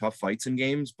put up tough fights in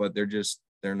games, but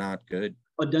they're not good.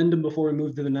 Addendum before we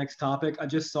move to the next topic. I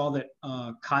just saw that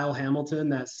Kyle Hamilton,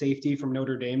 that safety from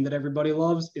Notre Dame that everybody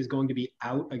loves, is going to be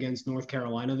out against North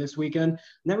Carolina this weekend. And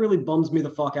that really bums me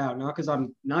the fuck out. Not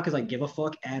because I give a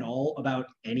fuck at all about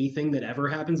anything that ever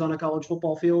happens on a college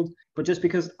football field, but just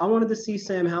because I wanted to see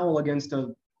Sam Howell against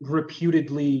a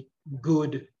reputedly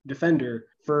good defender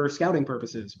for scouting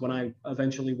purposes when I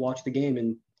eventually watch the game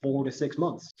in 4 to 6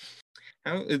 months.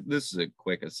 This is a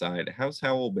quick aside. How's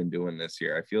Howell been doing this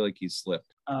year? I feel like he's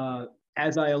slipped.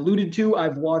 As I alluded to,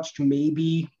 I've watched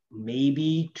maybe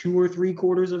 2 or 3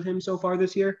 quarters of him so far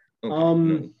this year.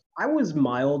 Okay. I was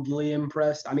mildly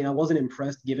impressed. I mean, I wasn't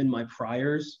impressed given my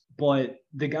priors, but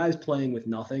the guy's playing with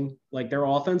nothing. Like, their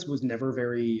offense was never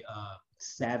very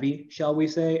savvy, shall we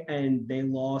say, and they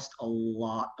lost a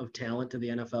lot of talent to the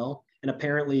NFL. And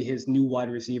apparently his new wide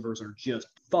receivers are just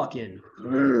fucking.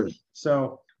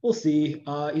 So We'll see.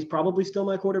 He's probably still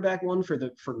my quarterback one for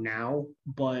now,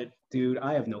 but dude,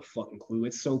 I have no fucking clue.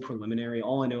 It's so preliminary.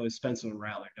 All I know is Spencer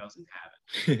Rattler doesn't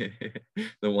have it.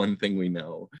 The one thing we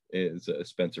know is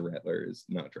Spencer Rattler is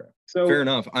not drafted. So fair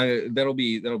enough. That'll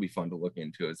be fun to look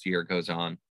into as the year goes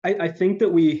on. I think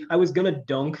that I was gonna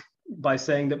dunk by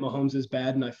saying that Mahomes is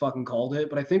bad and I fucking called it,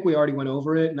 but I think we already went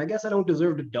over it. And I guess I don't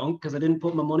deserve to dunk because I didn't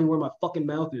put my money where my fucking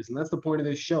mouth is. And that's the point of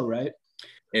this show, right?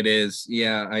 It is.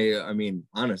 Yeah. I mean,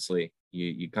 honestly,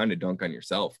 you kind of dunk on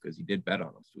yourself because you did bet on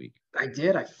them this week. I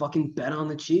did. I fucking bet on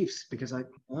the Chiefs because I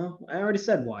already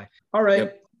said why. All right.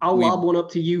 Yep. I'll lob one up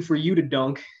to you for you to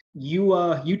dunk.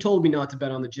 You told me not to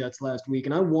bet on the Jets last week,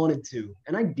 and I wanted to,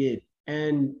 and I did.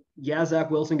 And yeah, Zach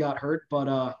Wilson got hurt, but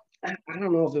I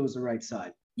don't know if it was the right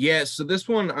side. Yeah, so this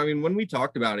one, I mean, when we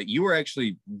talked about it, you were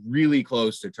actually really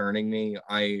close to turning me.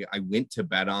 I went to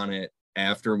bet on it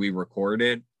after we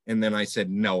recorded, and then I said,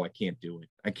 no, I can't do it.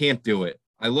 I can't do it.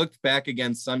 I looked back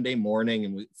again Sunday morning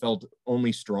and felt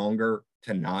only stronger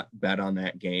to not bet on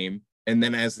that game. And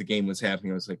then as the game was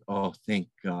happening, I was like, oh, thank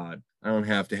God. I don't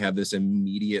have to have this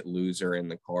immediate loser in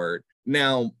the card.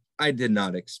 Now, I did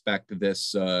not expect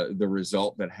this, the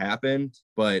result that happened,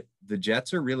 but the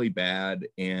Jets are really bad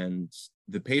and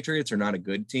the Patriots are not a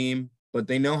good team, but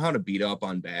they know how to beat up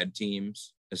on bad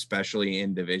teams, especially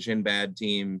in division bad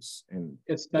teams. And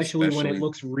especially when it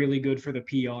looks really good for the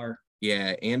PR.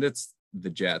 Yeah, and it's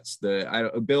the Jets.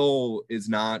 Bill is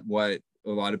not what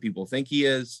a lot of people think he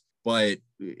is, but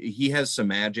he has some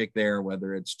magic there,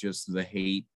 whether it's just the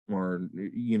hate or,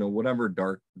 you know, whatever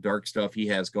dark stuff he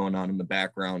has going on in the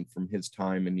background from his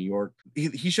time in New York.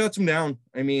 He shuts him down.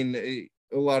 I mean,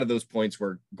 a lot of those points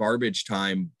were garbage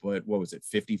time, but what was it,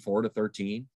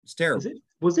 54-13? It's terrible.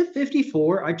 Was it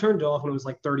 54? I turned it off when it was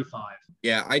like 35.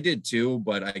 Yeah, I did too,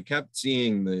 but I kept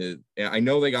seeing I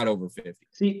know they got over 50.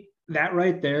 See, that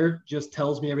right there just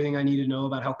tells me everything I need to know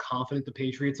about how confident the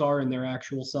Patriots are in their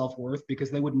actual self-worth,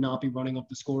 because they would not be running up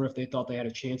the score if they thought they had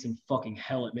a chance in fucking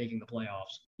hell at making the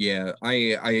playoffs. Yeah,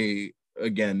 I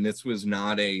again, this was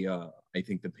not I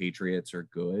think the Patriots are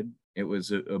good. It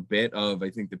was a bit of, I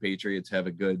think the Patriots have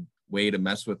a good way to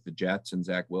mess with the Jets and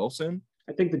Zach Wilson.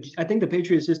 I think the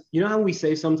Patriots just, you know how we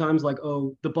say sometimes like,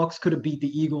 oh, the Bucs could have beat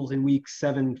the Eagles in week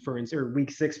 7, for instance, or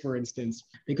week 6, for instance.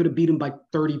 They could have beat them by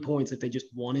 30 points if they just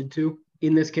wanted to.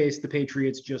 In this case, the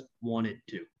Patriots just wanted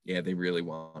to. Yeah, they really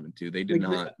wanted to. They did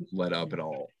not let up at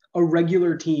all. A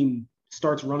regular team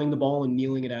starts running the ball and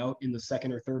kneeling it out in the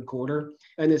second or third quarter,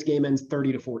 and this game ends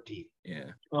 30-14. Yeah.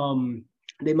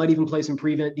 They might even play some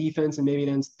prevent defense, and maybe it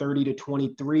ends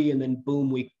 30-23, and then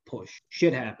boom, we push.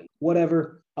 Shit happened.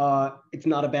 Whatever. It's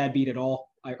not a bad beat at all.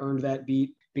 I earned that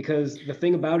beat because the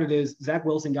thing about it is Zach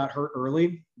Wilson got hurt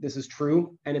early. This is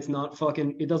true, and it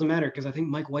doesn't matter because I think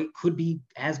Mike White could be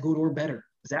as good or better.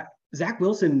 Zach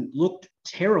Wilson looked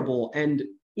terrible, and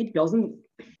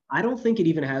I don't think it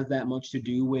even has that much to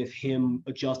do with him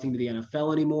adjusting to the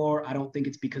NFL anymore. I don't think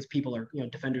it's because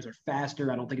defenders are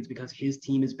faster. I don't think it's because his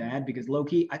team is bad, because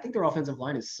low-key, I think their offensive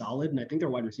line is solid, and I think their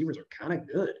wide receivers are kind of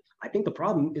good. I think the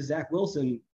problem is Zach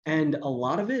Wilson, and a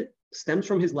lot of it stems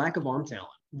from his lack of arm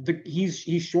talent. He's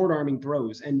short-arming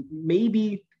throws, and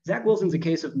maybe Zach Wilson's a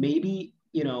case of maybe,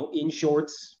 in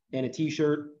shorts and a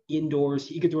T-shirt, indoors,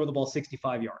 he could throw the ball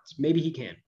 65 yards. Maybe he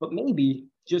can. But maybe,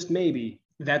 just maybe,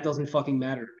 that doesn't fucking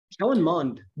matter. Kellen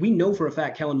Mond, we know for a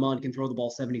fact Kellen Mond can throw the ball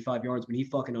 75 yards when he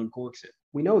fucking uncorks it.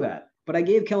 We know that. But I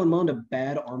gave Kellen Mond a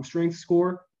bad arm strength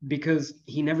score because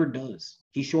he never does.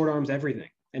 He short arms everything,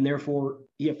 and therefore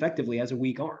he effectively has a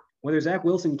weak arm. Whether Zach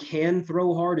Wilson can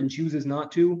throw hard and chooses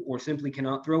not to, or simply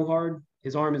cannot throw hard,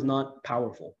 his arm is not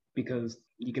powerful because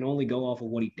you can only go off of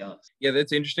what he does. Yeah,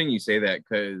 that's interesting you say that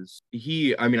because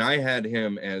I had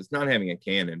him as not having a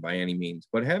cannon by any means,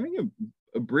 but having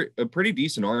a pretty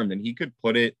decent arm, and he could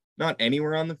put it not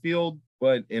anywhere on the field,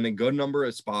 but in a good number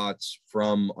of spots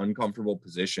from uncomfortable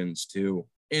positions too.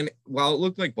 And while it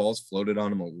looked like balls floated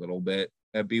on him a little bit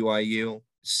at BYU,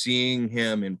 seeing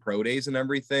him in pro days and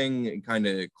everything kind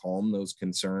of calm those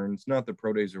concerns. Not that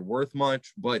pro days are worth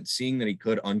much, but seeing that he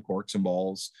could uncork some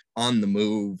balls on the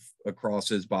move across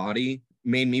his body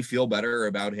made me feel better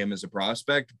about him as a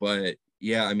prospect. But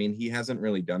yeah, I mean, he hasn't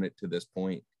really done it to this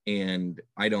point. And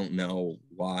I don't know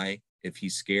why, if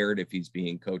he's scared, if he's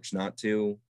being coached not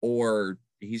to, or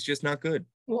he's just not good.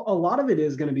 Well, a lot of it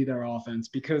is going to be their offense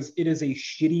because it is a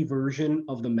shitty version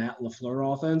of the Matt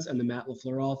LaFleur offense, and the Matt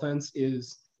LaFleur offense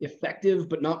is effective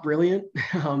but not brilliant.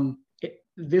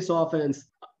 This offense,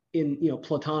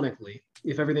 platonically,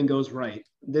 if everything goes right.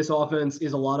 This offense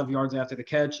is a lot of yards after the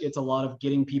catch. It's a lot of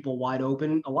getting people wide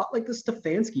open, a lot like the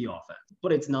Stefanski offense.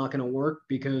 But it's not going to work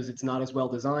because it's not as well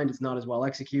designed. It's not as well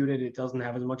executed. It doesn't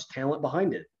have as much talent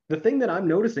behind it. The thing that I'm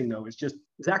noticing, though, is just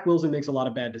Zach Wilson makes a lot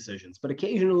of bad decisions, but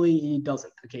occasionally he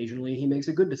doesn't. Occasionally he makes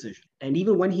a good decision. And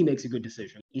even when he makes a good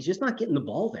decision, he's just not getting the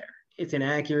ball there. It's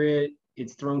inaccurate.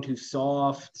 It's thrown too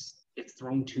soft. It's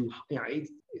thrown too,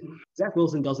 Zach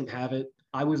Wilson doesn't have it.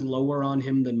 I was lower on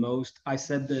him than most. I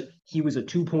said that he was a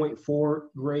 2.4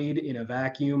 grade in a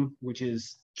vacuum, which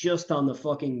is just on the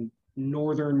fucking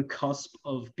northern cusp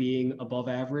of being above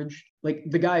average. Like,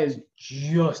 the guy is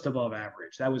just above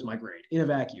average. That was my grade in a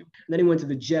vacuum. And then he went to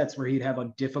the Jets where he'd have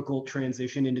a difficult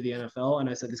transition into the NFL. And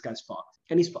I said, this guy's fucked.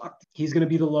 And he's fucked. He's going to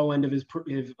be the low end of his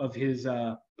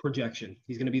projection.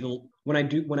 He's going to be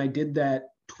when I did that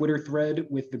Twitter thread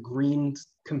with the green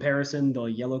comparison, the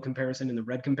yellow comparison, and the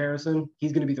red comparison,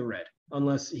 he's going to be the red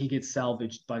unless he gets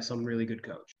salvaged by some really good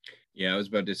coach. Yeah, I was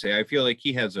about to say, I feel like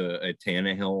he has a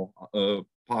Tannehill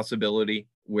possibility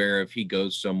where if he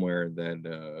goes somewhere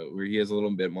that where he has a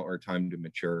little bit more time to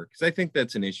mature, because I think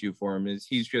that's an issue for him, is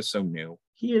he's just so new.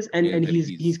 He is, and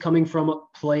he's coming from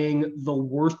playing the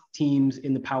worst teams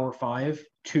in the Power Five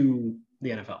to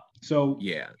the NFL. So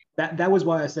yeah, that was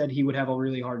why I said he would have a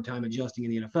really hard time adjusting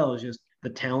in the NFL. It's just the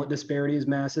talent disparity is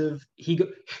massive.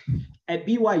 At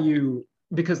BYU,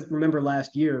 because remember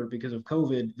last year, because of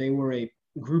COVID, they were a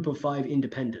group of 5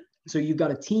 independent. So you've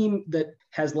got a team that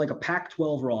has like a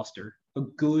Pac-12 roster, a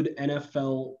good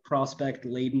NFL prospect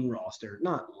laden roster,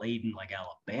 not laden like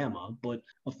Alabama, but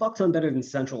a fuck ton better than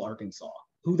Central Arkansas.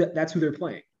 That's who they're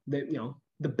playing.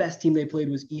 The best team they played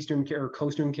was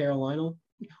Coastal Carolina.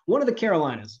 One of the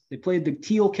Carolinas. They played the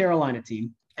Teal Carolina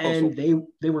team, and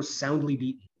they were soundly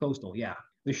beaten. Coastal, yeah.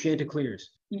 The Chanticleers.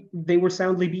 They were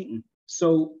soundly beaten.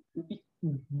 So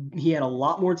he had a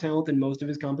lot more talent than most of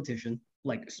his competition,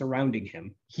 like, surrounding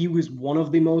him. He was one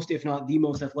of the most, if not the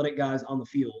most athletic guys on the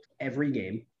field every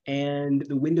game. And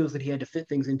the windows that he had to fit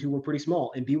things into were pretty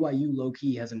small. And BYU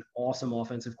low-key has an awesome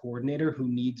offensive coordinator who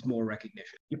needs more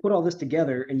recognition. You put all this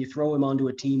together and you throw him onto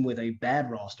a team with a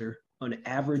bad roster, an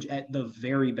average at the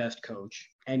very best coach,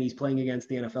 and he's playing against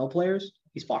the NFL players,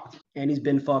 he's fucked. And he's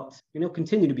been fucked, and he'll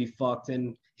continue to be fucked,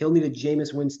 and he'll need a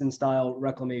Jameis Winston-style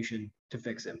reclamation to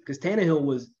fix him. Because Tannehill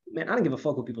was, man, I don't give a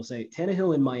fuck what people say.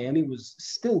 Tannehill in Miami was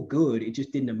still good. It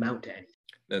just didn't amount to anything.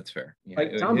 That's fair. Yeah,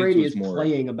 like, Tom Brady is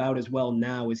playing about as well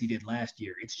now as he did last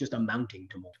year. It's just amounting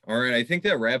to more. All right, I think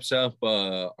that wraps up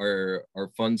our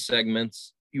fun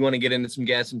segments. You want to get into some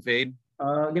gas and fade?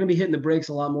 I'm going to be hitting the brakes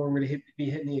a lot more. We're going to be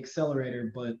hitting the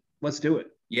accelerator, but let's do it.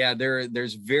 Yeah,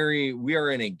 we are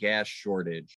in a gas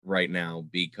shortage right now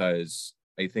because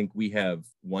I think we have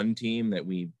one team that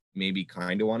we maybe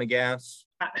kind of want to gas.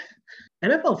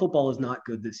 NFL football is not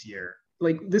good this year.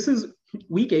 Like,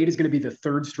 week 8 is going to be the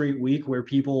 3rd straight week where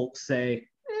people say,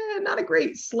 not a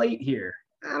great slate here.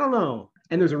 I don't know.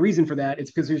 And there's a reason for that. It's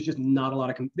because there's just not a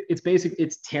lot of,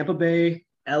 it's Tampa Bay,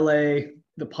 LA,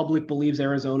 the public believes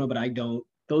Arizona, but I don't.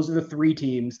 Those are the 3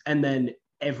 teams. And then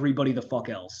everybody the fuck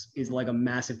else is like a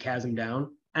massive chasm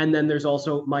down. And then there's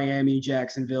also Miami,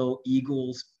 Jacksonville,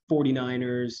 Eagles,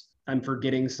 49ers. I'm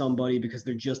forgetting somebody because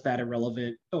they're just that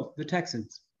irrelevant. Oh, the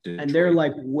Texans. Detroit. And they're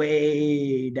like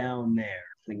way down there.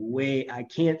 Like I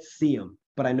can't see them,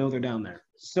 but I know they're down there.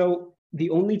 So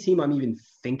the only team I'm even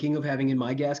thinking of having in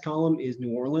my gas column is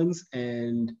New Orleans.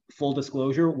 And full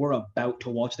disclosure, we're about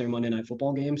to watch their Monday Night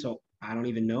Football game, so I don't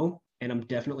even know. And I'm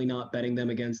definitely not betting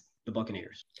them against the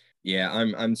Buccaneers. Yeah,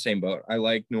 I'm same boat. I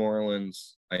like New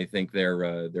Orleans. I think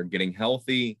they're getting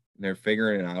healthy. They're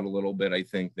figuring it out a little bit. I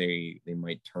think they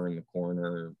might turn the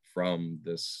corner from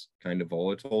this kind of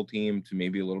volatile team to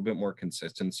maybe a little bit more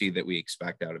consistency that we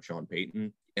expect out of Sean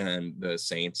Payton and the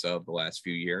Saints of the last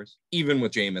few years, even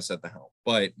with Jameis at the helm.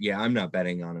 But yeah, I'm not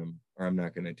betting on him, or I'm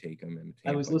not going to take him in.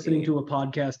 I was listening to a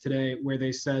podcast today where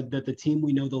they said that the team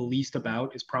we know the least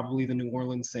about is probably the New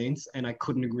Orleans Saints, and I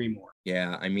couldn't agree more.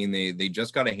 Yeah, I mean, they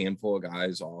just got a handful of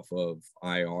guys off of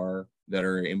IR that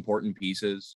are important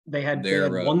pieces. They had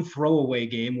one throwaway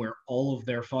game where all of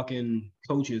their fucking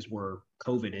coaches were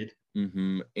COVIDed.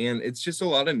 Mm-hmm. And it's just a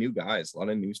lot of new guys, a lot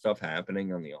of new stuff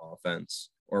happening on the offense,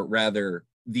 or rather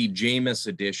the Jameis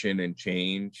addition and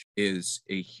change is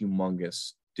a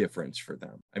humongous difference for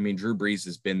them. I mean, Drew Brees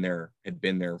had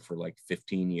been there for like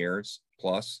 15 years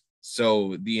plus.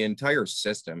 So the entire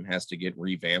system has to get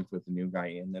revamped with the new guy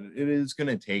in, and it is going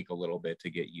to take a little bit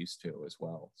to get used to as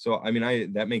well. So, I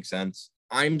mean, that makes sense.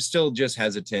 I'm still just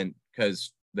hesitant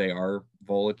because they are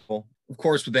volatile. Of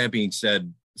course, with that being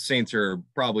said, Saints are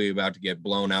probably about to get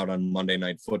blown out on Monday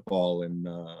Night Football,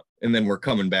 and then we're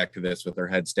coming back to this with our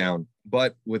heads down.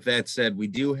 But with that said, we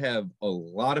do have a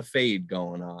lot of fade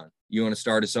going on. You want to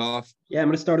start us off? Yeah, I'm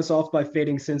going to start us off by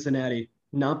fading Cincinnati.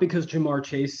 Not because Jamar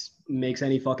Chase makes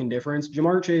any fucking difference.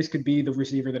 Jamar Chase could be the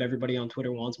receiver that everybody on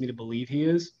Twitter wants me to believe he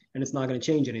is, and it's not going to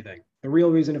change anything. The real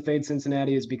reason to fade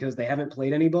Cincinnati is because they haven't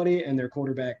played anybody, and their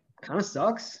quarterback kind of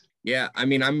sucks. Yeah, I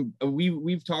mean,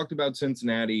 we've talked about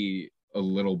Cincinnati a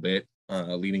little bit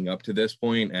leading up to this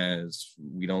point, as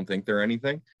we don't think they're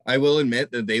anything. I will admit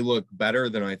that they look better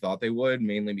than I thought they would,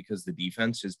 mainly because the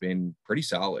defense has been pretty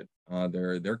solid.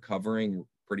 They're covering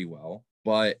pretty well,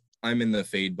 but I'm in the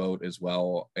fade boat as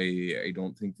well. I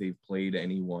don't think they've played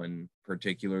anyone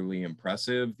particularly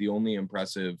impressive. The only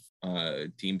impressive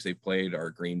teams they've played are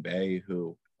Green Bay,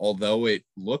 who, although it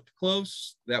looked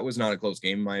close, that was not a close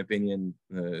game in my opinion.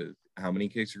 How many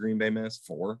kicks did Green Bay miss?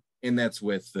 4. And that's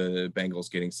with the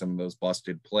Bengals getting some of those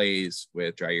busted plays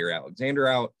with Jair Alexander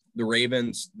out. The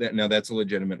Ravens, that's a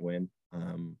legitimate win.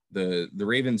 The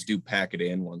Ravens do pack it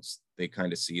in once they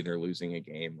kind of see they're losing a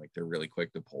game. Like, they're really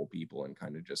quick to pull people and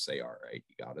kind of just say, all right,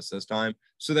 you got us this time.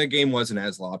 So that game wasn't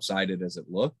as lopsided as it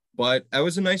looked, but that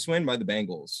was a nice win by the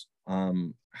Bengals.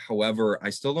 However,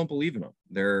 I still don't believe in them.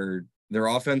 Their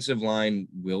offensive line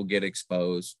will get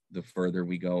exposed the further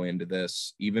we go into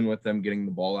this. Even with them getting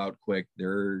the ball out quick,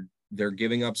 they're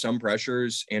giving up some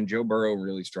pressures, and Joe Burrow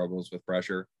really struggles with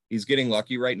pressure. He's getting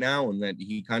lucky right now in that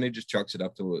he kind of just chucks it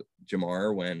up to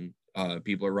Jamar when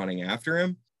people are running after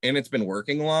him, and it's been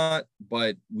working a lot,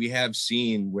 but we have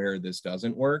seen where this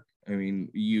doesn't work. I mean,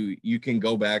 you can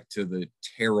go back to the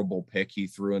terrible pick he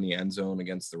threw in the end zone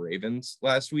against the Ravens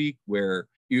last week, where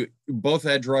both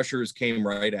edge rushers came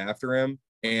right after him,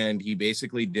 and he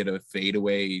basically did a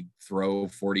fadeaway throw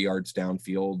 40 yards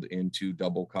downfield into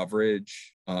double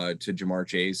coverage to Jamar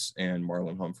Chase, and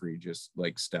Marlon Humphrey just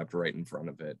like stepped right in front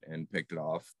of it and picked it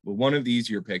off. But one of the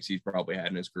easier picks he's probably had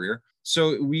in his career.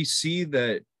 So we see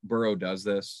that Burrow does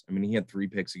this. I mean, he had 3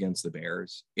 picks against the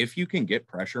Bears. If you can get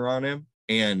pressure on him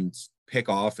and pick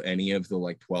off any of the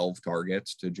like 12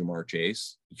 targets to Jamar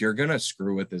Chase, you're going to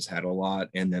screw with his head a lot.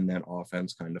 And then that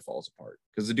offense kind of falls apart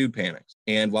because the dude panics.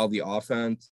 And while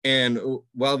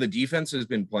the defense has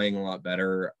been playing a lot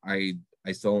better,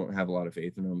 I still don't have a lot of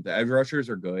faith in them. The edge rushers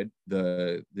are good.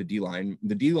 The D line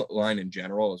in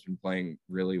general has been playing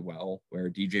really well, where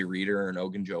DJ Reader and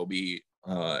Ogunjobi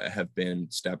have been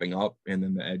stepping up, and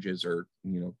then the edges are,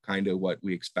 kind of what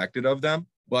we expected of them.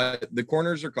 But the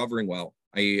corners are covering well.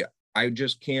 I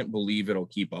just can't believe it'll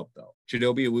keep up, though.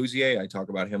 Chidobe Awuzie, I talk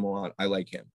about him a lot. I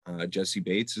like him. Jesse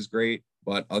Bates is great.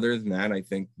 But other than that, I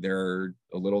think they're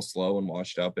a little slow and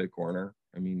washed up at corner.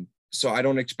 I mean, so I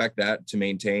don't expect that to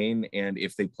maintain. And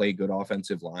if they play good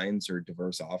offensive lines or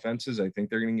diverse offenses, I think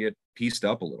they're going to get pieced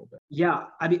up a little bit. Yeah,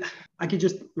 I mean, I could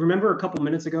just remember a couple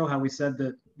minutes ago how we said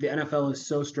that the NFL is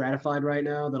so stratified right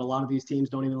now that a lot of these teams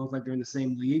don't even look like they're in the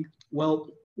same league. Well,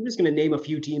 I'm just going to name a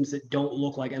few teams that don't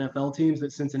look like NFL teams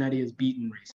that Cincinnati has beaten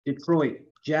recently. Detroit,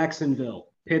 Jacksonville,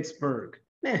 Pittsburgh.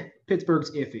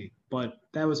 Pittsburgh's iffy, but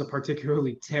that was a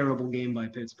particularly terrible game by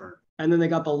Pittsburgh. And then they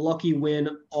got the lucky win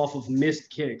off of missed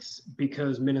kicks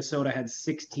because Minnesota had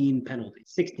 16 penalties.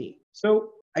 16.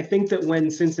 So I think that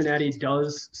when Cincinnati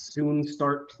does soon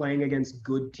start playing against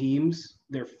good teams,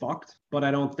 they're fucked. But I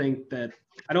don't think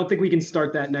we can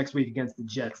start that next week against the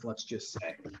Jets, let's just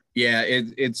say. Yeah,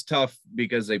 it's tough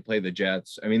because they play the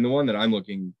Jets. I mean, the one that I'm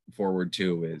looking forward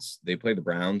to is they play the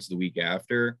Browns the week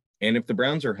after. And if the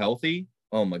Browns are healthy,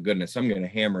 oh my goodness, I'm going to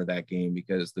hammer that game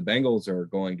because the Bengals are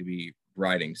going to be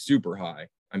riding super high,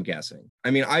 I'm guessing.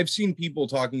 I mean, I've seen people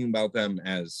talking about them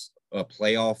as a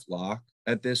playoff lock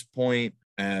at this point,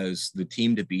 as the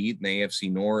team to beat in the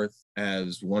AFC North,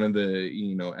 as one of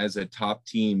the, as a top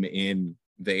team in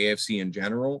the AFC in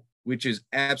general, which is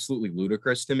absolutely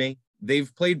ludicrous to me.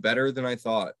 They've played better than I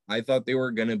thought. I thought they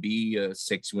were going to be a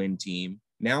 6-win team.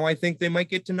 Now I think they might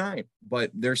get to 9,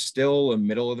 but they're still a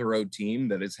middle of the road team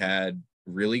that has had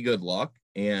really good luck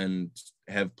and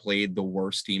have played the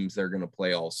worst teams they're going to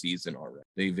play all season already.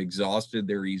 They've exhausted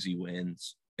their easy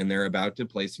wins, and they're about to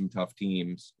play some tough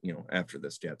teams, after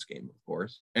this Jets game, of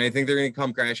course. And I think they're going to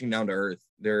come crashing down to earth.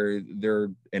 They're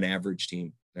an average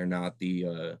team. They're not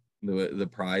the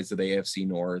prize of the AFC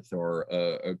North or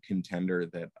a contender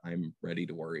that I'm ready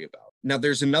to worry about. Now,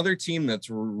 there's another team that's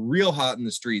real hot in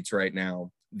the streets right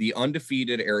now, the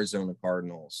undefeated Arizona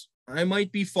Cardinals. I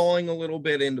might be falling a little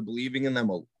bit into believing in them,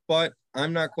 but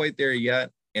I'm not quite there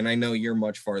yet. And I know you're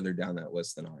much farther down that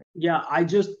list than I am. Yeah, I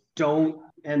just don't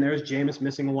and there's Jameis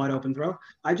missing a wide open throw.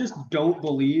 I just don't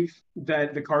believe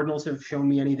that the Cardinals have shown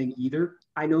me anything either.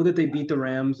 I know that they beat the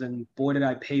Rams, and boy, did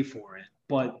I pay for it.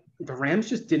 But the Rams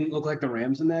just didn't look like the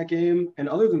Rams in that game. And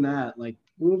other than that, like,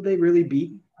 who have they really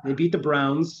beaten? They beat the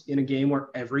Browns in a game where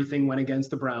everything went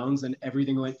against the Browns and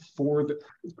everything went for the.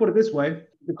 Let's put it this way: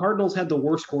 the Cardinals had the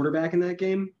worst quarterback in that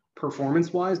game,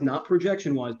 performance-wise, not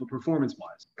projection-wise, but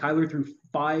performance-wise. Kyler threw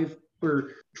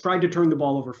tried to turn the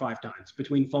ball over 5 times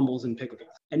between fumbles and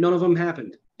pickables, and none of them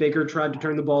happened. Baker tried to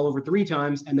turn the ball over 3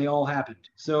 times, and they all happened.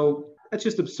 So that's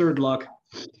just absurd luck.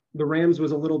 The Rams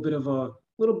was a little bit of luck,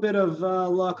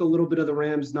 a little bit of the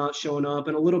Rams not showing up,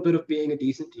 and a little bit of being a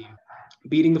decent team.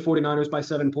 Beating the 49ers by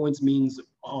 7 points means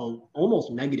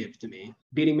almost negative to me.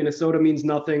 Beating Minnesota means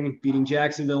nothing. Beating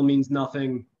Jacksonville means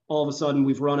nothing. All of a sudden,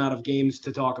 we've run out of games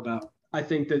to talk about. I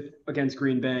think that against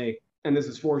Green Bay, and this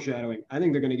is foreshadowing, I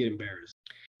think they're going to get embarrassed.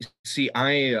 See,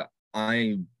 I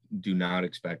do not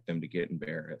expect them to get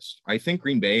embarrassed. I think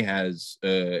Green Bay has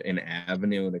an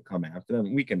avenue to come after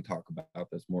them. We can talk about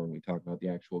this more when we talk about the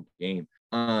actual game.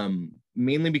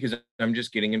 Mainly because I'm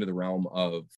just getting into the realm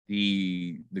of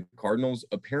the Cardinals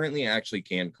apparently actually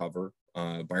can cover.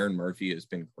 Byron Murphy has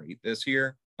been great this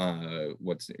year.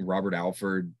 Robert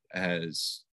Alford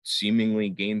has seemingly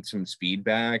gained some speed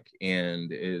back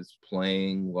and is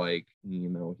playing like,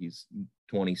 he's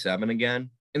 27 again.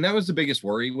 And that was the biggest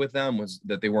worry with them, was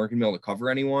that they weren't going to be able to cover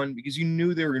anyone, because you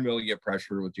knew they were going to be able to get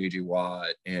pressure with J.J.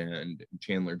 Watt and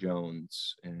Chandler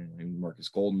Jones, and Marcus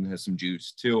Golden has some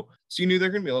juice too. So you knew they're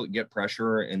going to be able to get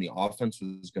pressure and the offense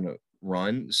was going to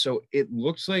run. So it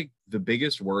looks like the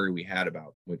biggest worry we had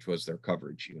about, which was their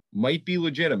coverage, might be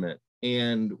legitimate.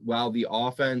 And while the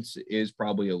offense is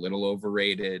probably a little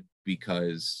overrated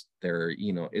because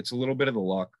it's a little bit of the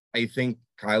luck, I think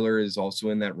Kyler is also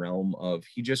in that realm of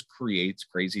he just creates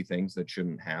crazy things that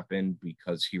shouldn't happen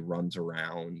because he runs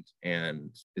around.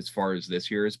 And as far as this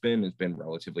year has been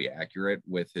relatively accurate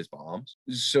with his bombs.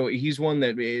 So he's one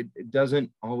that it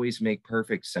doesn't always make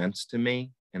perfect sense to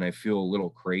me. And I feel a little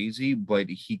crazy, but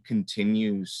he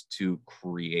continues to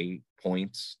create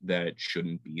points that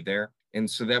shouldn't be there. And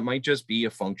so that might just be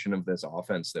a function of this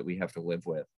offense that we have to live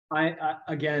with.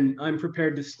 I'm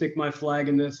prepared to stick my flag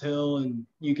in this hill, and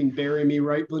you can bury me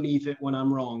right beneath it when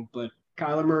I'm wrong. But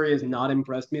Kyler Murray has not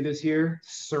impressed me this year,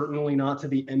 certainly not to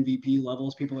the MVP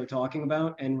levels people are talking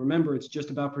about. And remember, it's just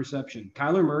about perception.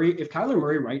 If Kyler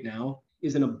Murray right now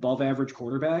is an above average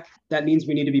quarterback, that means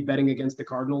we need to be betting against the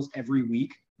Cardinals every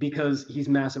week, because he's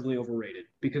massively overrated,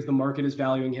 because the market is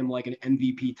valuing him like an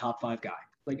MVP top 5 guy.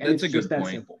 That's a good point.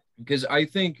 Simple. Because I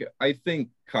think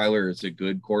Kyler is a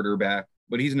good quarterback,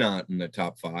 but he's not in the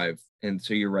top 5. And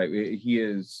so you're right. He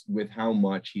is, with how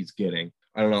much he's getting.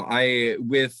 I don't know.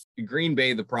 With Green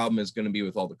Bay, the problem is going to be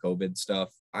with all the COVID stuff.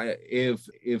 If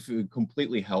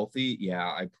completely healthy, yeah,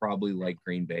 I probably like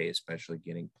Green Bay, especially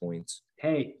getting points.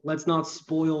 Hey, let's not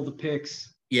spoil the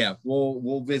picks. Yeah,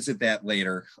 we'll visit that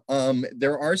later.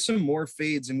 There are some more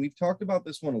fades, and we've talked about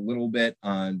this one a little bit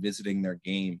on visiting their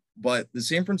game. But the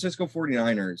San Francisco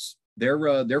 49ers,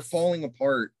 they're falling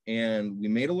apart, and we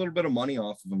made a little bit of money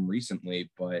off of them recently.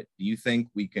 But do you think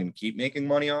we can keep making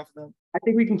money off of them? I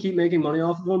think we can keep making money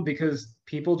off of them, because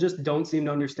people just don't seem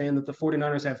to understand that the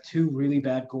 49ers have 2 really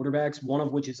bad quarterbacks, one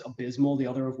of which is abysmal, the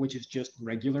other of which is just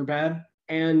regular bad.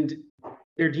 And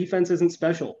their defense isn't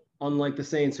special, unlike the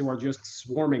Saints, who are just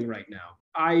swarming right now.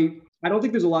 I don't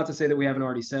think there's a lot to say that we haven't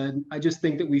already said. I just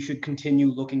think that we should continue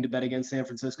looking to bet against San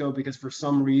Francisco, because for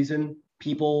some reason,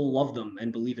 people love them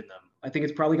and believe in them. I think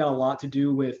it's probably got a lot to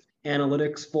do with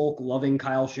analytics folk loving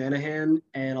Kyle Shanahan,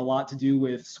 and a lot to do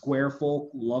with Square folk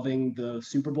loving the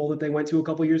Super Bowl that they went to a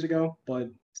couple years ago. But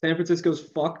San Francisco's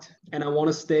fucked, and I want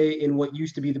to stay in what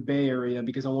used to be the Bay Area,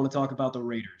 because I want to talk about the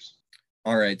Raiders.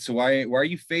 All right, so why are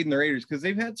you fading the Raiders? Because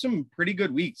they've had some pretty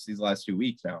good weeks these last 2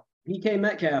 weeks now. DK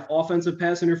Metcalf, offensive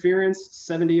pass interference,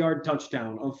 70-yard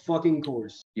touchdown, of fucking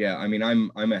course. Yeah, I mean,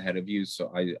 I'm ahead of you,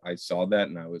 so I saw that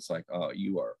and I was like, oh,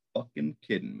 you are fucking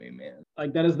kidding me, man.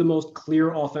 Like, that is the most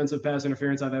clear offensive pass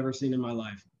interference I've ever seen in my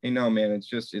life. Hey, no, man,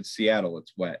 it's Seattle,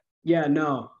 it's wet. Yeah,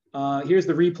 no. Here's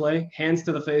the replay. Hands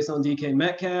to the face on DK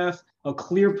Metcalf. A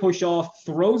clear push off,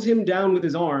 throws him down with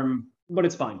his arm, but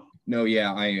it's fine. No,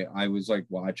 yeah, I was like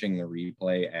watching the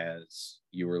replay as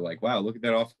you were like, wow, look at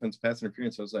that offensive pass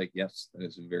interference. I was like, yes, that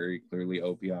is very clearly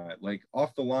OPI. Like,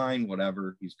 off the line,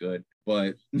 whatever, he's good.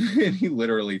 But he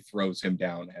literally throws him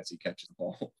down as he catches the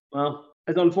ball. Well,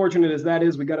 as unfortunate as that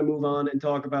is, we got to move on and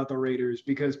talk about the Raiders,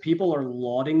 because people are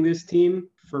lauding this team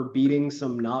for beating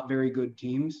some not very good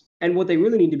teams. And what they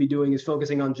really need to be doing is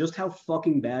focusing on just how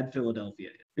fucking bad Philadelphia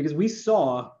is. Because we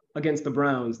saw against the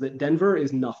Browns that Denver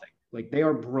is nothing. Like, they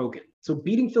are broken. So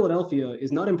beating Philadelphia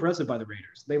is not impressive by the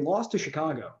Raiders. They lost to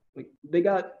Chicago. Like, they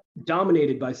got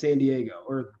dominated by San Diego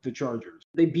or the Chargers.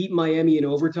 They beat Miami in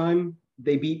overtime.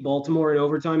 They beat Baltimore in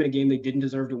overtime in a game they didn't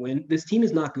deserve to win. This team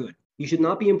is not good. You should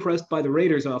not be impressed by the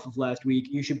Raiders off of last week.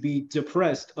 You should be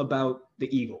depressed about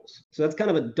the Eagles. So that's kind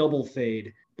of a double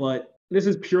fade, but this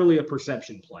is purely a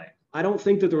perception play. I don't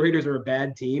think that the Raiders are a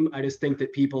bad team. I just think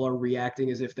that people are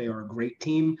reacting as if they are a great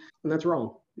team, and that's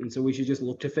wrong. And so we should just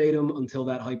look to fade them until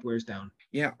that hype wears down.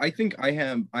 Yeah, I think I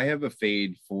have a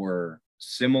fade for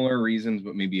similar reasons,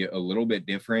 but maybe a little bit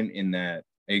different in that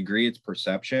I agree it's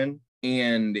perception.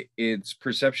 And it's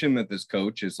perception that this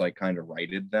coach has like kind of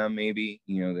righted them, maybe.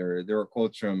 You know, there are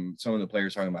quotes from some of the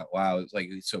players talking about, wow, it's like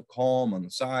it's so calm on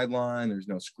the sideline. There's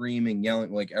no screaming,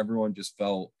 yelling, like everyone just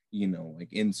felt, you know,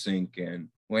 like in sync and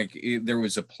like there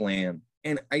was a plan.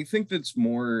 And I think that's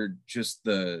more just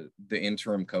the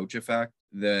interim coach effect,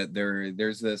 that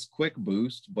there's this quick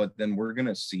boost, but then we're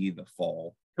gonna see the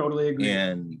fall. Totally agree.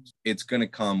 And it's gonna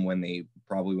come when they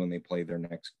play their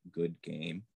next good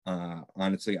game.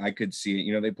 Honestly, I could see it.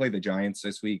 You know, they play the Giants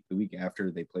this week. The week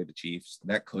after, they play the Chiefs.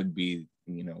 That could be,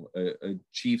 you know, a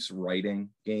Chiefs writing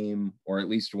game, or at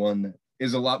least one that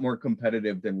is a lot more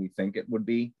competitive than we think it would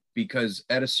be. Because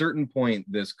at a certain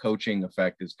point, this coaching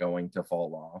effect is going to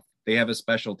fall off. They have a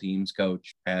special teams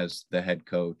coach as the head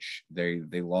coach. They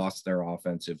lost their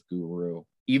offensive guru.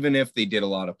 Even if they did a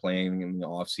lot of playing in the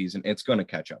offseason, it's going to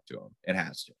catch up to them. It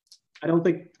has to. I don't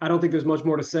think there's much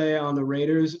more to say on the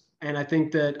Raiders. And I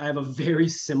think that I have a very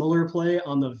similar play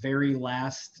on the very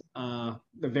last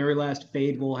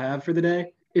fade we'll have for the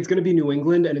day. It's going to be New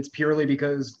England, and it's purely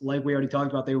because, like we already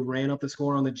talked about, they ran up the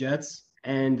score on the Jets,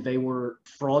 and they were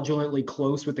fraudulently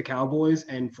close with the Cowboys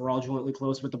and fraudulently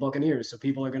close with the Buccaneers. So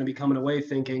people are going to be coming away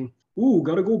thinking, ooh,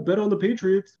 got to go bet on the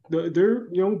Patriots.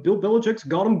 They're, you know, Bill Belichick's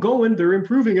got them going. They're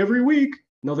improving every week.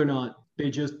 No, they're not. They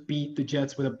just beat the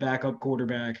Jets with a backup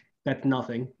quarterback. That's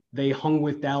nothing. They hung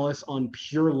with Dallas on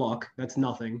pure luck. That's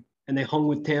nothing. And they hung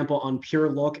with Tampa on pure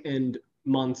luck and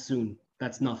monsoon.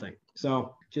 That's nothing.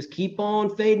 So just keep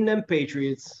on fading them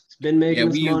Patriots. It's been making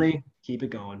us money. Keep it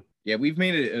going. Yeah, we've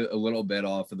made it a little bit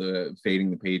off of the fading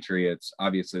the Patriots,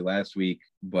 obviously last week,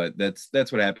 but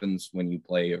that's what happens when you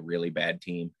play a really bad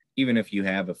team. Even if you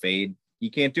have a fade,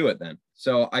 you can't do it then.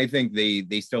 So I think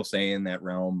they still stay in that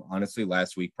realm. Honestly,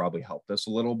 last week probably helped us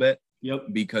a little bit. Yep.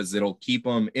 Because it'll keep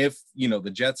them. If, you know,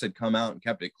 the Jets had come out and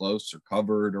kept it close or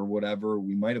covered or whatever,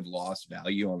 we might have lost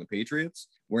value on the Patriots.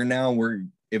 Where now we're,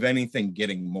 if anything,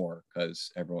 getting more,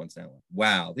 because everyone's now like,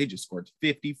 wow, they just scored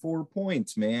 54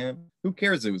 points, man. Who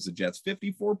cares? It was the Jets.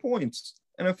 54 points,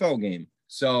 NFL game.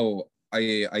 So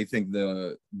I think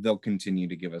they'll continue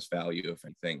to give us value. If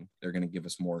anything, they're going to give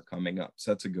us more coming up.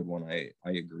 So that's a good one I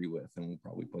agree with, and we'll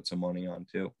probably put some money on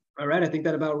too. All right, I think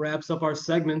that about wraps up our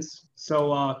segments.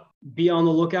 So be on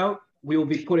the lookout. We will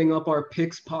be putting up our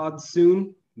picks pods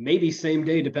soon, maybe same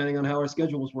day, depending on how our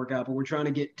schedules work out. But we're trying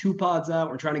to get 2 pods out.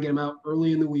 We're trying to get them out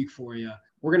early in the week for you.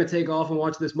 We're going to take off and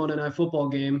watch this Monday Night Football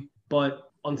game.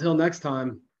 But until next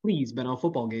time, please bet on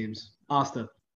football games. Hasta.